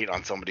lot of weight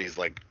on somebody's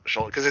like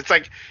shoulder, because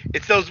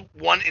it's those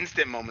one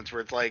instant moments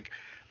where it's like,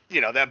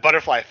 that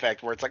butterfly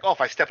effect where it's like, oh, if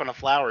I step on a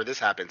flower, this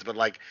happens. But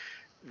like,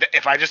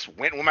 if I just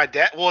went with my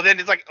dad, well, then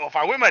it's like, oh, if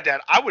I went with my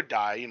dad, I would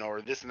die, or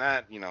this and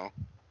that,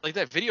 Like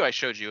that video I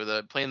showed you,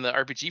 playing the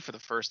RPG for the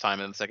first time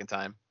and the second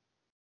time.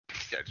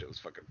 Yeah, it was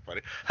fucking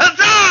funny.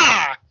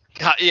 Huzzah!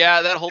 God,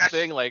 yeah, that whole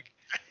thing, like,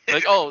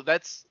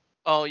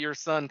 your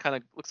son kind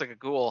of looks like a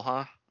ghoul,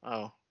 huh?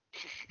 Oh,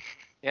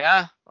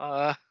 yeah.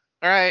 All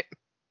right.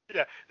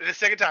 Yeah. And the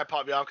second time it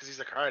popped me off because he's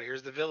like, all right,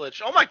 here's the village.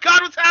 Oh my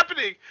God, what's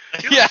happening?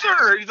 He's Yeah. like,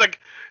 sir. He's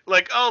like,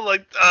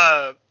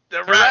 the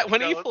rat.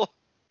 When evil.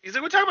 He's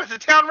like, we're talking about the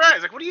town rat.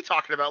 He's like, what are you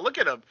talking about? Look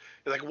at him.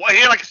 He's like, what?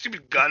 He had like a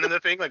stupid gun in the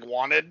thing, like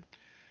wanted.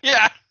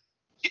 Yeah.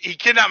 He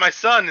kidnapped my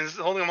son and is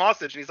holding him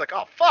hostage, and he's like,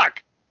 oh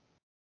fuck.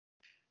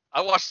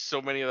 I watched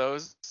so many of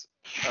those.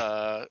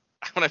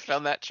 When I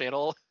found that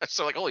channel, I was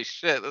like, holy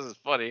shit, this is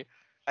funny.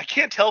 I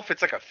can't tell if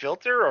it's like a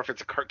filter or if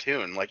it's a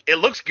cartoon. Like, it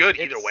looks good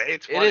either way.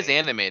 It's funny. It is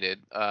animated.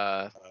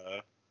 But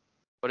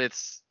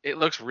it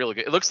looks really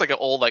good. It looks like an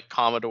old like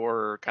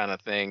Commodore kind of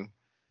thing.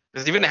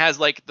 Because even it has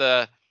like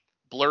the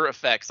blur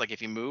effects, like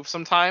if you move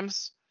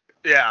sometimes.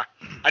 Yeah,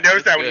 I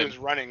noticed that when he good. was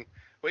running.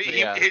 Well,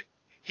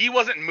 he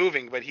wasn't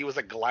moving, but he was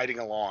like gliding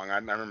along. I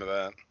remember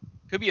that.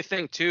 Could be a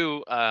thing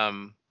too.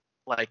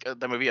 Like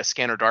the movie A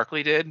Scanner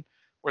Darkly did,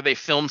 where they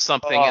filmed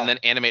something and then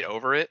animate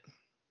over it.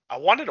 I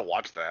wanted to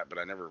watch that, but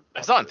I never.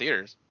 I saw it in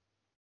theaters.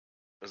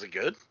 Was it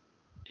good?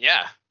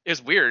 Yeah, it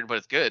was weird, but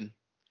it's good.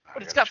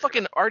 But it's got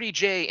fucking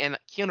RDJ and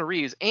Keanu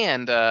Reeves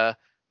and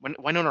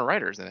Winona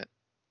Ryder's in it.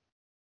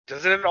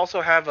 Doesn't it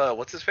also have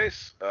what's his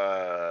face?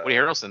 Woody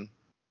Harrelson.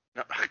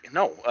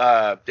 No,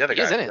 the other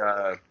guy. He's in it.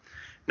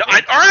 No,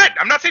 all right.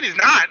 I'm not saying he's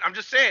not. I'm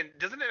just saying,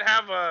 doesn't it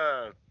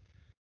have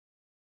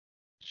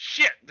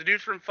shit? The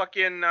dude from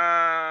fucking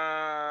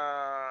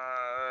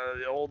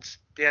the old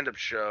stand-up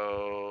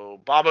show,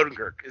 Bob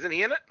Odenkirk. Isn't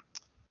he in it?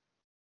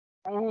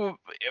 Ooh,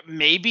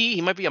 maybe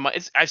he might be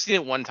I've seen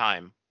it one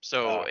time,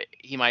 so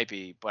he might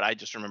be. But I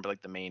just remember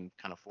like the main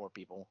kind of four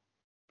people.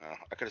 No,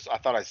 I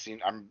thought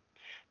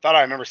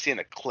I remember seeing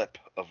a clip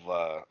of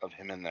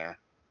him in there.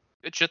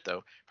 Good shit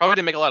though. Probably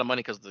didn't make a lot of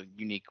money because of the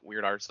unique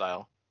weird art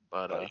style.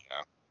 But Yeah.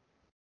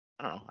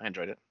 I don't know. I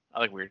enjoyed it. I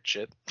like weird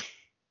shit.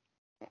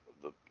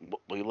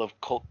 We love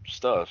cult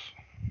stuff.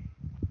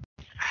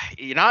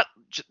 You're not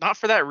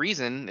for that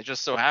reason. It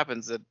just so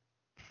happens that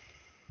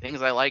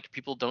things I like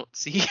people don't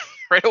see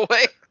right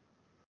away.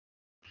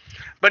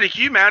 But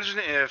can you imagine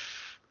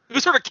if, It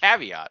was sort of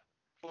caveat.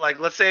 like,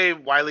 let's say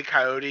Wile E.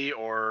 Coyote,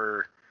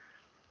 or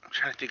I'm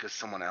trying to think of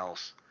someone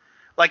else.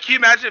 Like, can you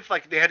imagine if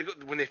like they had to go,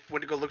 when they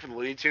went to go look for the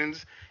Looney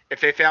Tunes, if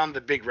they found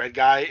the big red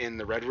guy in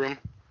the red room,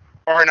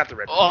 or not the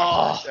red room?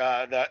 Oh.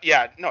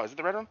 Is it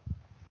the red room?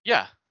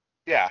 Yeah.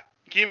 Yeah.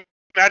 Can you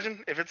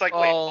imagine if it's like,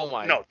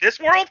 this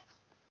world?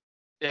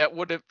 That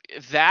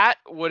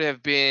would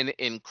have been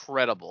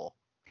incredible.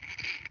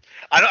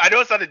 I know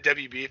it's not a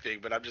WB thing,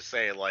 but I'm just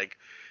saying, like,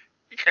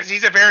 because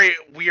he's a very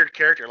weird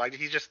character. Like,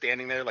 he's just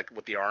standing there, like,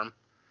 with the arm.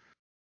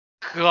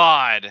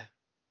 God.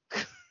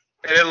 And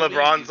then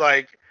LeBron's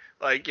like,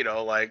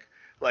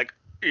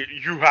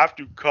 you have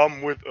to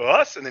come with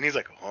us? And then he's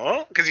like,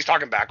 huh? Because he's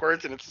talking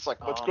backwards, and it's just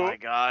like, what's going on? Oh, my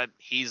God.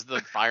 He's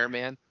the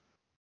fireman.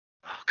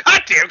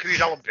 God damn, because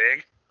he's all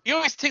big. He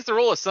always takes the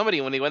role of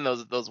somebody when he win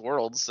those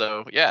worlds,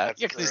 so yeah.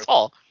 That's Because he's true.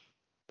 tall.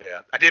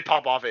 Yeah, I did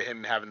pop off at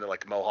him having the,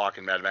 like, mohawk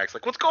and Mad Max.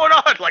 Like, what's going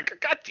on? Like,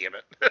 God damn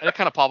it. And it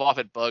kind of pop off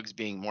at Bugs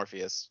being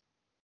Morpheus.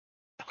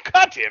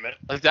 God damn it.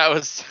 Like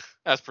that's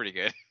pretty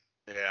good.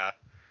 Yeah.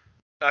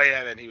 Oh, yeah,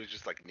 and then he was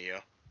just like Neo.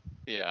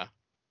 Yeah.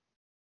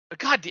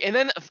 God, and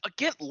then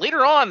again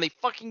later on, they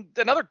fucking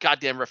another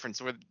goddamn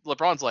reference where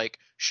LeBron's like,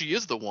 "She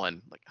is the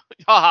one." Like,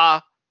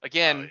 haha.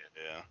 Again,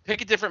 yeah.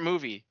 pick a different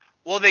movie.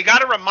 Well, they got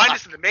to remind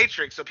us of the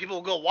Matrix, so people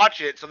will go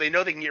watch it, so they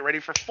know they can get ready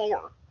for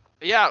 4.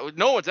 Yeah,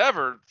 no one's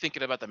ever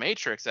thinking about the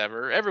Matrix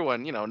ever.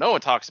 Everyone, no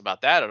one talks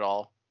about that at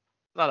all.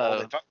 Not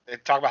Well, a they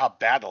talk about how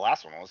bad the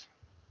last one was.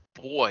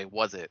 boy,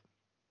 was it.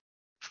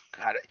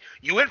 God,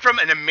 you went from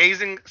an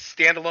amazing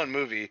standalone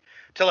movie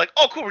to like,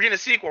 oh cool, we're getting a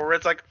sequel where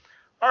it's like,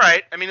 all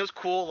right, I mean it was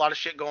cool, a lot of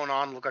shit going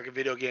on, looked like a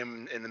video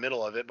game in the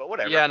middle of it, but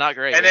whatever. Yeah, not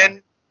great. And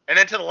yeah.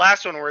 then to the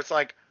last one where it's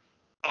like,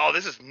 oh,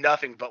 this is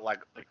nothing but like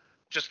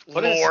just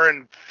What lore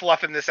and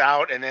fluffing this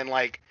out, and then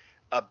like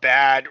a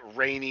bad,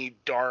 rainy,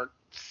 dark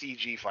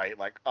CG fight.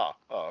 Like, oh,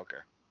 okay.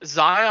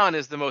 Zion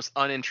is the most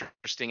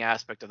uninteresting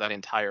aspect of that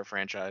entire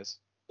franchise.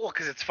 Well,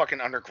 because it's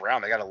fucking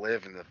underground. They got to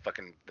live in the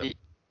fucking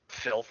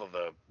filth of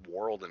the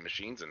world and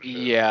machines and shit.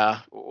 Yeah,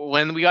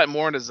 when we got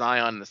more into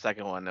Zion in the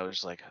second one, it was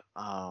just like,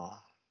 oh.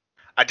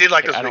 I did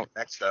like I those big don't-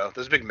 mechs though.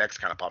 Those big mechs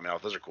kind of popped me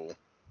off. Those are cool.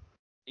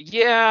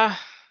 Yeah.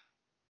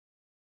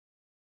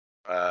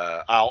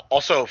 I'll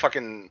also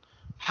fucking.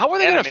 How are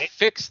they gonna Animate.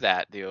 fix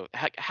that, dude?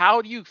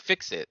 How do you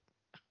fix it?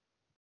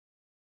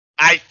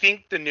 I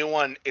think the new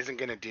one isn't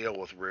going to deal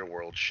with real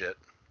world shit.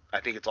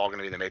 I think it's all going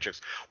to be the Matrix.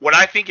 What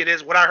I think it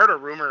is, what I heard a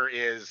rumor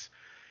is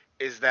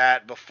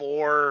that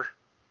before,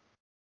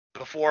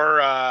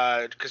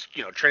 because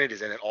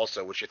Trinity's in it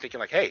also, which you're thinking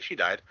like, hey, she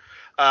died.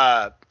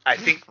 I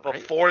think Right.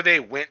 before they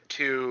went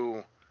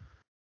to,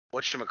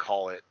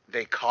 whatchamacallit,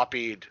 they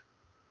copied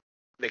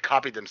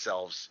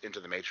themselves into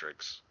the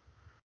Matrix.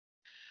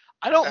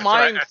 I don't That's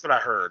mind. That's what I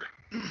heard.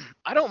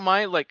 I don't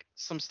mind like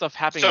some stuff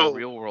happening in So- the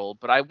real world,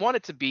 but I want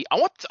it to be. I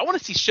want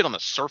to see shit on the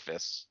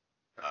surface.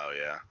 Oh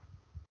yeah.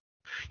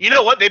 You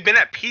know what? They've been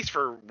at peace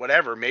for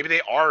whatever. Maybe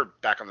they are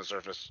back on the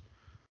surface.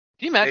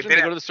 Can you imagine been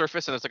they go at- to the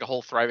surface and it's like a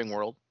whole thriving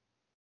world?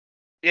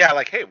 Yeah,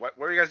 like, hey, what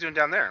are you guys doing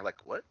down there? Like,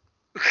 what?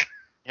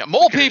 Yeah,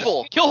 mole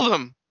people, kill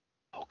them.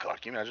 Oh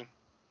god, can you imagine?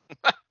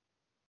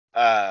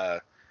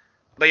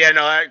 But yeah,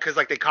 no, because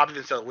like they copied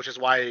themselves, which is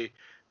why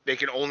they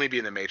can only be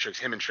in the Matrix,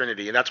 him and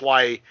Trinity, and that's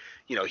why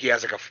he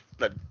has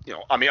like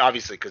I mean,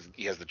 obviously because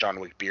he has the John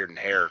Wick beard and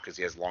hair because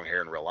he has long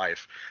hair in real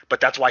life, but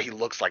that's why he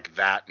looks like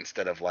that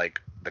instead of like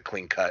the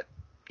clean cut.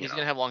 He's know.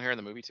 gonna have long hair in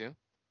the movie too.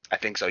 I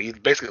think so. He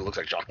basically looks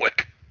like John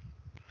Wick.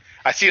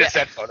 I see the Yeah.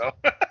 set photo.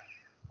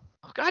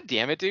 Oh god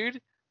damn it, dude.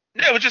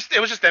 No, it was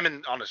just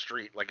them on the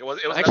street. Like it was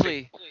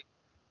Actually,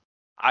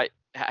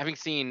 having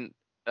seen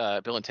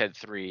Bill and Ted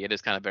 3, it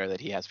is kind of better that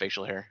he has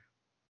facial hair.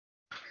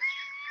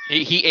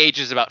 He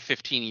ages about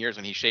 15 years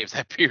when he shaves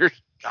that beard.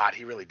 God,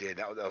 he really did.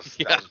 That was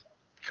Yeah.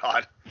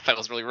 God. That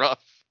was really rough.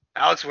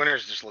 Alex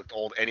Winters just looked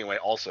old anyway,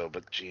 also,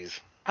 but jeez.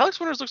 Alex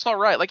Winters looks all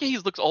right. Like he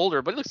looks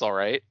older, but he looks all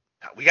right.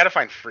 We got to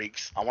find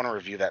Freaks. I want to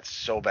review that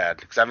so bad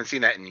because I haven't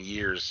seen that in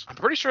years. I'm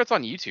pretty sure it's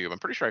on YouTube. I'm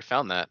pretty sure I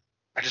found that.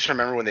 I just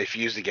remember when they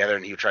fused together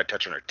and he tried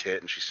touching her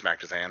tit and she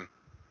smacked his hand.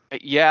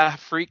 Yeah,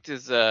 Freaked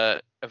is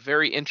a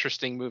very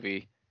interesting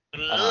movie.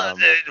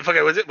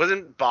 Okay,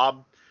 wasn't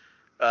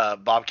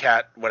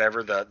Bobcat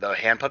whatever the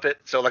hand puppet?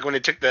 So like when they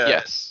took the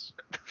Yes.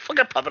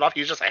 fucking puppet off,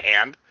 he was just a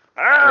hand.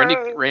 Ah!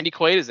 Randy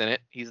Quaid is in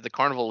it. He's the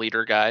carnival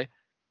leader guy.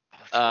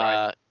 That's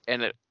right.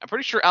 And I'm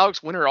pretty sure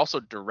Alex Winter also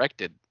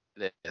directed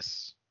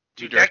this.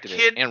 He Dude, that directed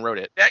kid- it and wrote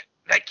it.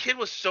 That kid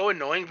was so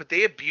annoying, but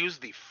they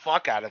abused the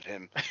fuck out of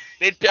him.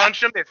 They'd Yeah.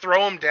 punch him, they'd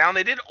throw him down,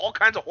 they did all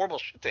kinds of horrible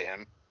shit to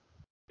him.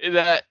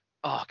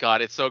 Oh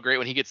god, it's so great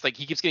when he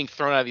keeps getting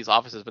thrown out of these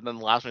offices, but then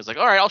the last one he's like,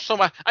 all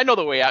right, I know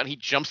the way out, and he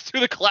jumps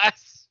through the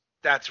class.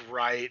 That's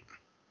right.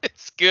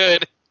 It's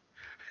good.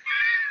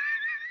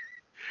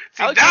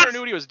 See, Alex Winter knew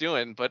what he was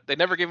doing, but they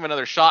never gave him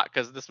another shot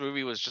because this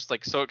movie was just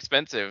like so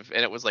expensive,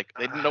 and it was like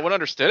no one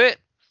understood it.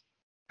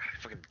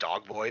 fucking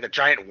Dog Boy, the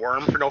giant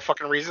worm for no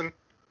fucking reason.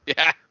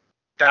 Yeah,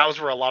 That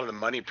was where a lot of the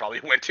money probably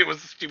went to.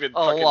 Was the stupid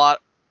a fucking. lot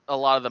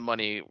of the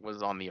money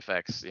was on the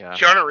effects. Yeah,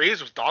 Keanu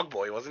Reeves was Dog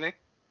Boy, wasn't he?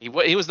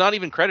 he was not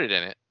even credited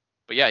in it,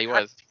 but yeah, he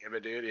God was. damn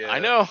it, dude. Yeah. I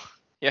know.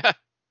 Yeah,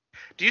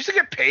 Do you used to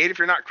get paid if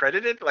you're not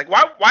credited? Like,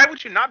 why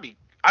would you not be?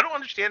 I don't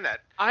understand that.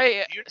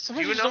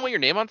 Sometimes you just know? don't want your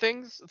name on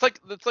things. It's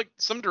like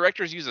some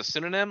directors use a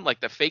synonym, like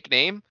the fake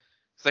name.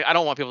 It's like I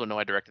don't want people to know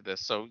I directed this,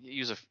 so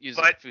use a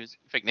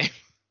fake name.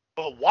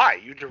 But why?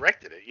 You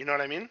directed it. You know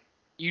what I mean?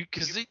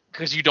 Because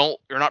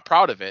you're not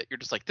proud of it. You're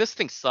just like, this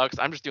thing sucks.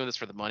 I'm just doing this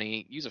for the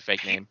money. Use a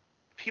fake name.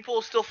 People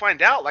will still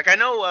find out. Like I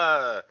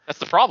know. That's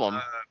the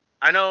problem.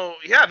 I know.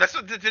 Yeah, that's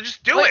what they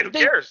just do Like, it. Who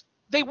cares?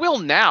 They will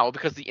now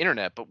because of the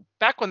internet, but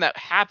back when that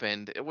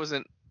happened, it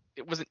wasn't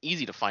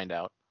easy to find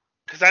out.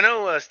 Because I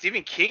know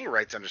Stephen King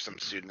writes under some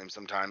pseudonym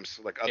sometimes,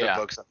 like other Yeah.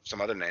 books,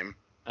 some other name.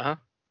 Uh-huh.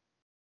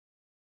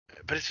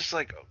 But it's just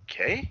like,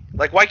 okay,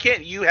 like why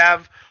can't you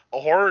have a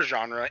horror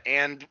genre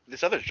and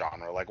this other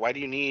genre? Like, why do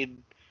you need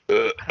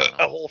know.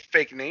 a whole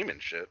fake name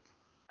and shit?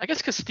 I guess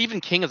because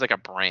Stephen King is like a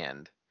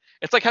brand.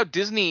 It's like how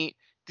Disney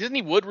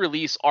would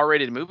release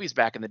R-rated movies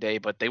back in the day,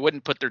 but they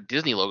wouldn't put their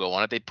Disney logo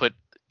on it. They'd put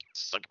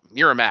like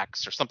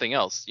Miramax or something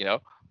else,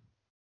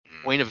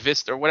 Buena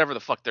Vista or whatever the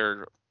fuck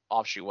their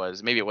offshoot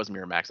was. Maybe it was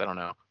Miramax. I don't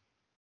know.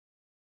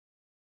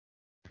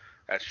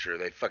 That's true.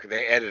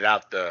 They edited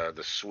out the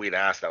sweet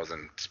ass that was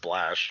in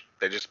Splash.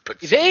 They just put.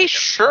 They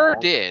sure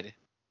did.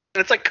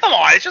 And it's like, come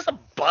on, it's just a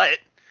butt.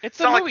 It's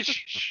not movie. like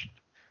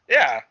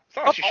yeah. It's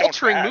not like she's showing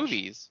altering trash.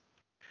 movies.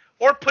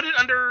 Or put it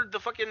under the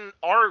fucking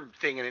R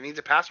thing and it needs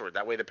a password.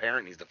 That way the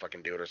parent needs to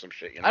fucking do it or some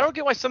shit. You know? I don't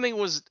get why something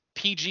was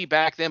PG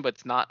back then, but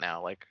it's not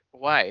now. Like,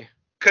 why?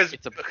 Because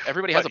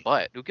everybody has a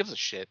butt. Who gives a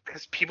shit?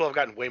 Because people have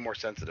gotten way more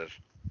sensitive.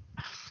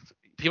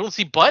 People don't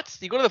see butts.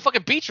 You go to the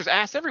fucking beach, there's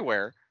ass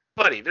everywhere.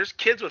 Buddy, there's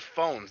kids with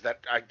phones that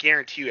I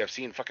guarantee you have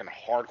seen fucking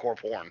hardcore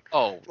porn.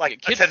 Oh, like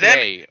kids to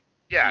today. Them,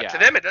 yeah, to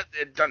them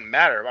it doesn't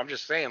matter. I'm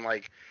just saying,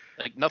 like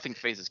nothing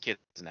phases kids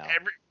now.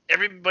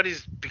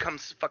 Everybody's become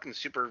fucking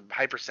super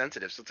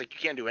hypersensitive, so it's like you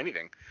can't do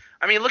anything.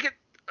 I mean, look at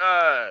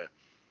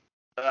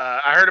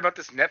I heard about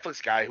this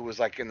Netflix guy who was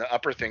like in the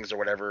upper things or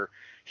whatever.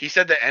 He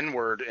said the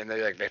N-word and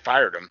they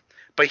fired him,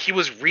 but he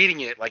was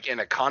reading it like in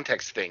a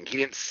context thing. He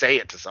didn't say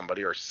it to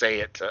somebody or say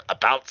it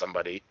about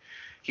somebody.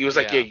 He was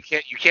like, you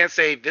can't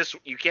say this,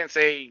 you can't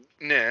say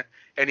nah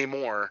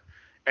anymore.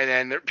 And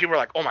then people were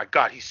like, oh my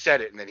god, he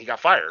said it, and then he got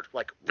fired.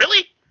 Like,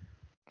 really?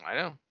 I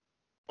know.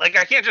 Like,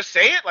 I can't just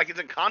say it, like it's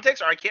in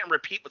context, or I can't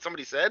repeat what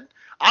somebody said.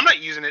 I'm not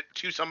using it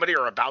to somebody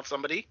or about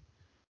somebody.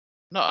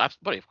 No,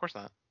 buddy, of course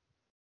not.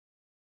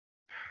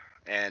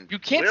 And you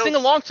can't sing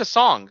along to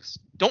songs.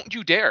 Don't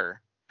you dare.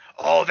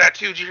 Oh, that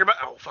too. Did you hear about?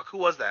 Oh, fuck. Who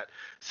was that?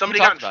 Somebody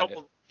got in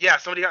trouble. Yeah,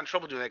 somebody got in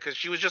trouble doing that because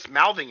she was just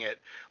mouthing it.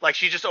 Like,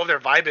 she's just over there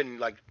vibing,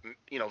 like,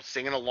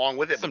 singing along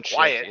with it, but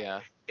quiet. Shit,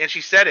 yeah. And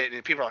she said it,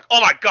 and people are like, oh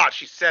my god,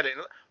 she said it.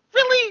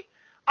 Really?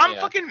 I'm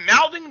fucking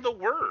mouthing the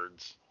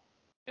words.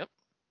 Yep.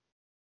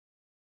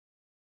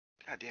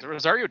 God damn it.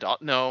 Rosario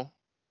Dawson? No.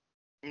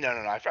 No.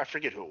 I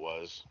forget who it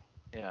was.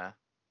 Yeah.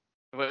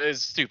 But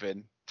it's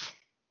stupid.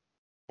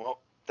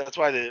 Well, that's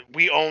why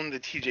we own the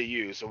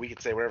TJU, so we can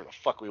say whatever the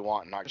fuck we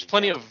want. And not There's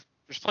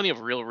plenty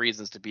of real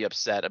reasons to be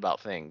upset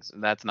about things,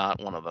 and that's not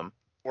one of them.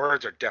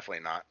 Words are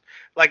definitely not.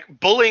 Like,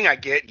 bullying, I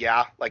get,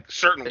 yeah. Like,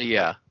 certain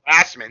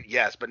harassment,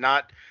 yes, but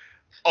not...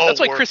 Oh, that's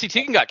why Chrissy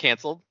Teigen got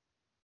canceled.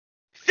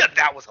 Yeah,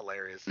 that was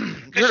hilarious. You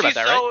heard about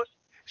that, right?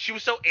 She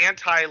was so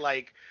anti,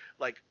 like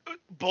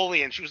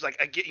bullying. She was like,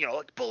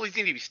 like, bullies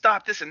need to be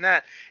stopped, this and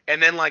that.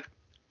 And then, like,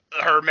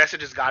 her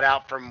messages got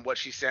out from what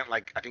she sent,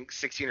 like, I think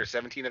 16 or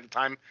 17 at the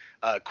time,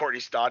 Courtney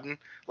Stodden.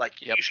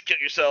 Like, you should kill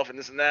yourself and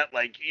this and that.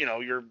 Like,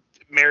 you're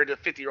married to a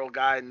 50-year-old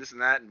guy and this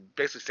and that, and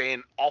basically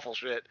saying awful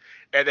shit.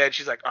 And then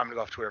she's like, I'm going to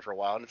go off Twitter for a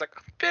while. And it's like,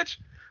 bitch.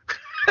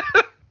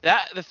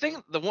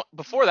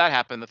 Before that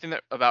happened, the thing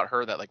about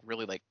her that, like,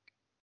 really, like,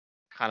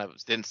 kind of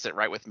didn't sit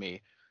right with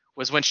me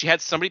was when she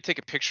had somebody take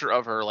a picture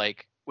of her,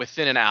 like,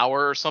 within an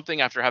hour or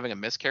something after having a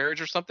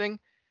miscarriage or something.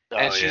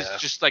 And she's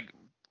just, like,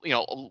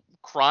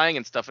 crying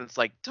and stuff, and it's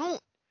like,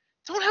 don't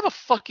have a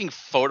fucking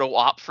photo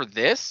op for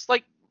this.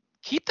 Like,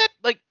 keep that,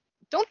 like,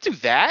 don't do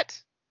that.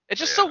 It's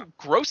just so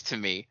gross to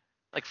me.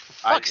 Like, for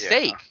fuck's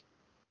sake.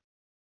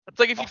 It's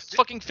like if you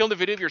fucking filmed a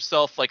video of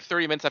yourself like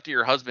 30 minutes after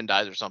your husband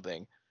dies or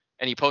something,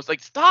 and you post, like,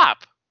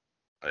 stop.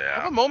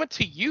 Yeah. Have a moment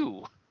to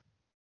you.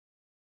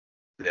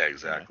 Yeah,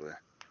 exactly.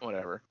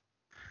 Whatever.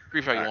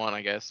 Grief how you want,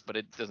 I guess, but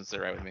it doesn't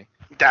sit right with me.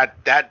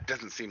 That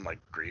doesn't seem like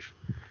grief.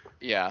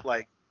 Yeah.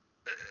 Like,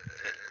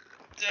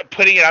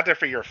 putting it out there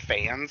for your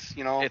fans,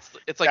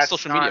 it's like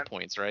social media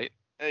points, right?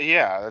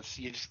 Yeah, that's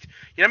you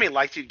know how many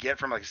likes you get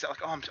from, like,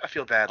 I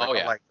feel bad.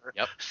 Like,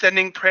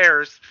 sending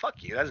prayers.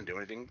 Fuck you. That doesn't do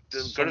anything.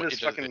 Go to this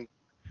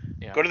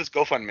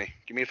GoFundMe.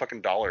 Give me a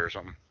fucking $1 or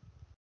something.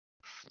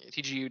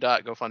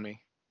 TGU.GoFundMe.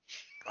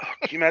 Oh,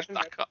 can you imagine?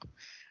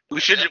 We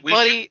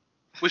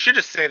should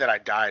just say that I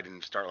died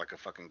and start, like, a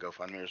fucking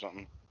GoFundMe or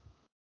something.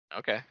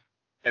 Okay.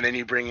 And then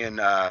you bring in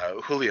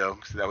Julio,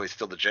 so that way it's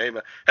still the J.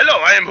 But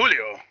hello, I am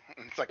Julio.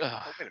 And it's like,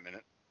 wait a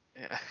minute.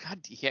 Yeah, God,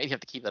 you have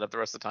to keep that up the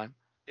rest of the time.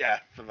 Yeah,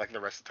 for, like, the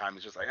rest of the time,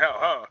 it's just like,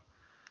 oh.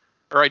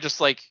 Or I just,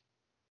 like,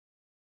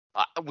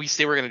 we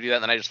say we're gonna do that,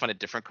 and then I just find a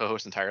different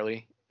co-host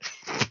entirely.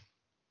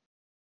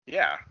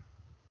 Yeah.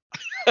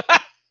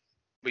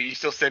 But you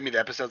still send me the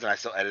episodes, and I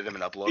still edit them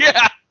and upload them.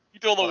 Yeah, you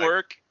do all the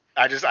work.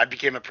 I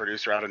became a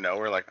producer out of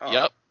nowhere, like, oh.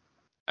 Yep.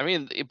 I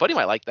mean, Buddy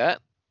might like that.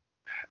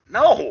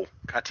 No,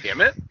 god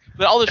damn it.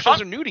 But all the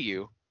shows are new to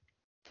you.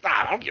 Nah,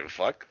 I don't give a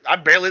fuck. I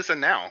barely listen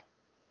now.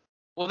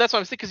 Well, that's what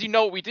I'm saying, because you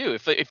know what we do.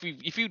 If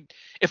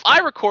I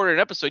recorded an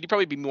episode, you'd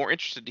probably be more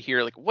interested to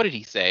hear, like, what did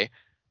he say?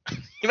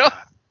 You know?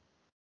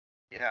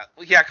 Yeah,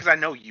 because I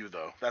know you,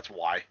 though. That's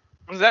why.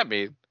 What does that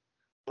mean?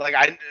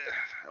 Like,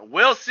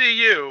 we'll see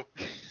you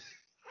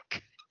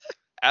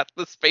at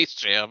the Space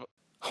Jam.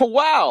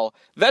 Wow,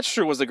 that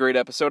sure was a great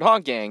episode, huh,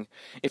 gang?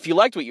 If you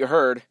liked what you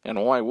heard,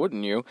 and why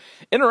wouldn't you,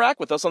 interact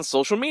with us on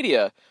social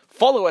media.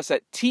 Follow us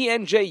at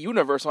TNJ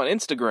Universe on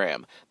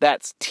Instagram.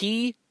 That's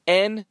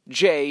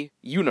TNJ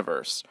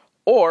Universe.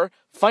 Or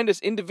find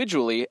us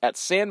individually at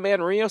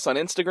Sandman Rios on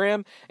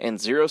Instagram and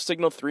Zero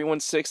Signal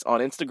 316 on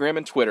Instagram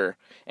and Twitter.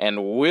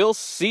 And we'll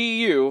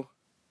see you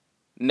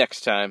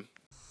next time.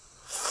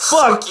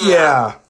 Fuck yeah!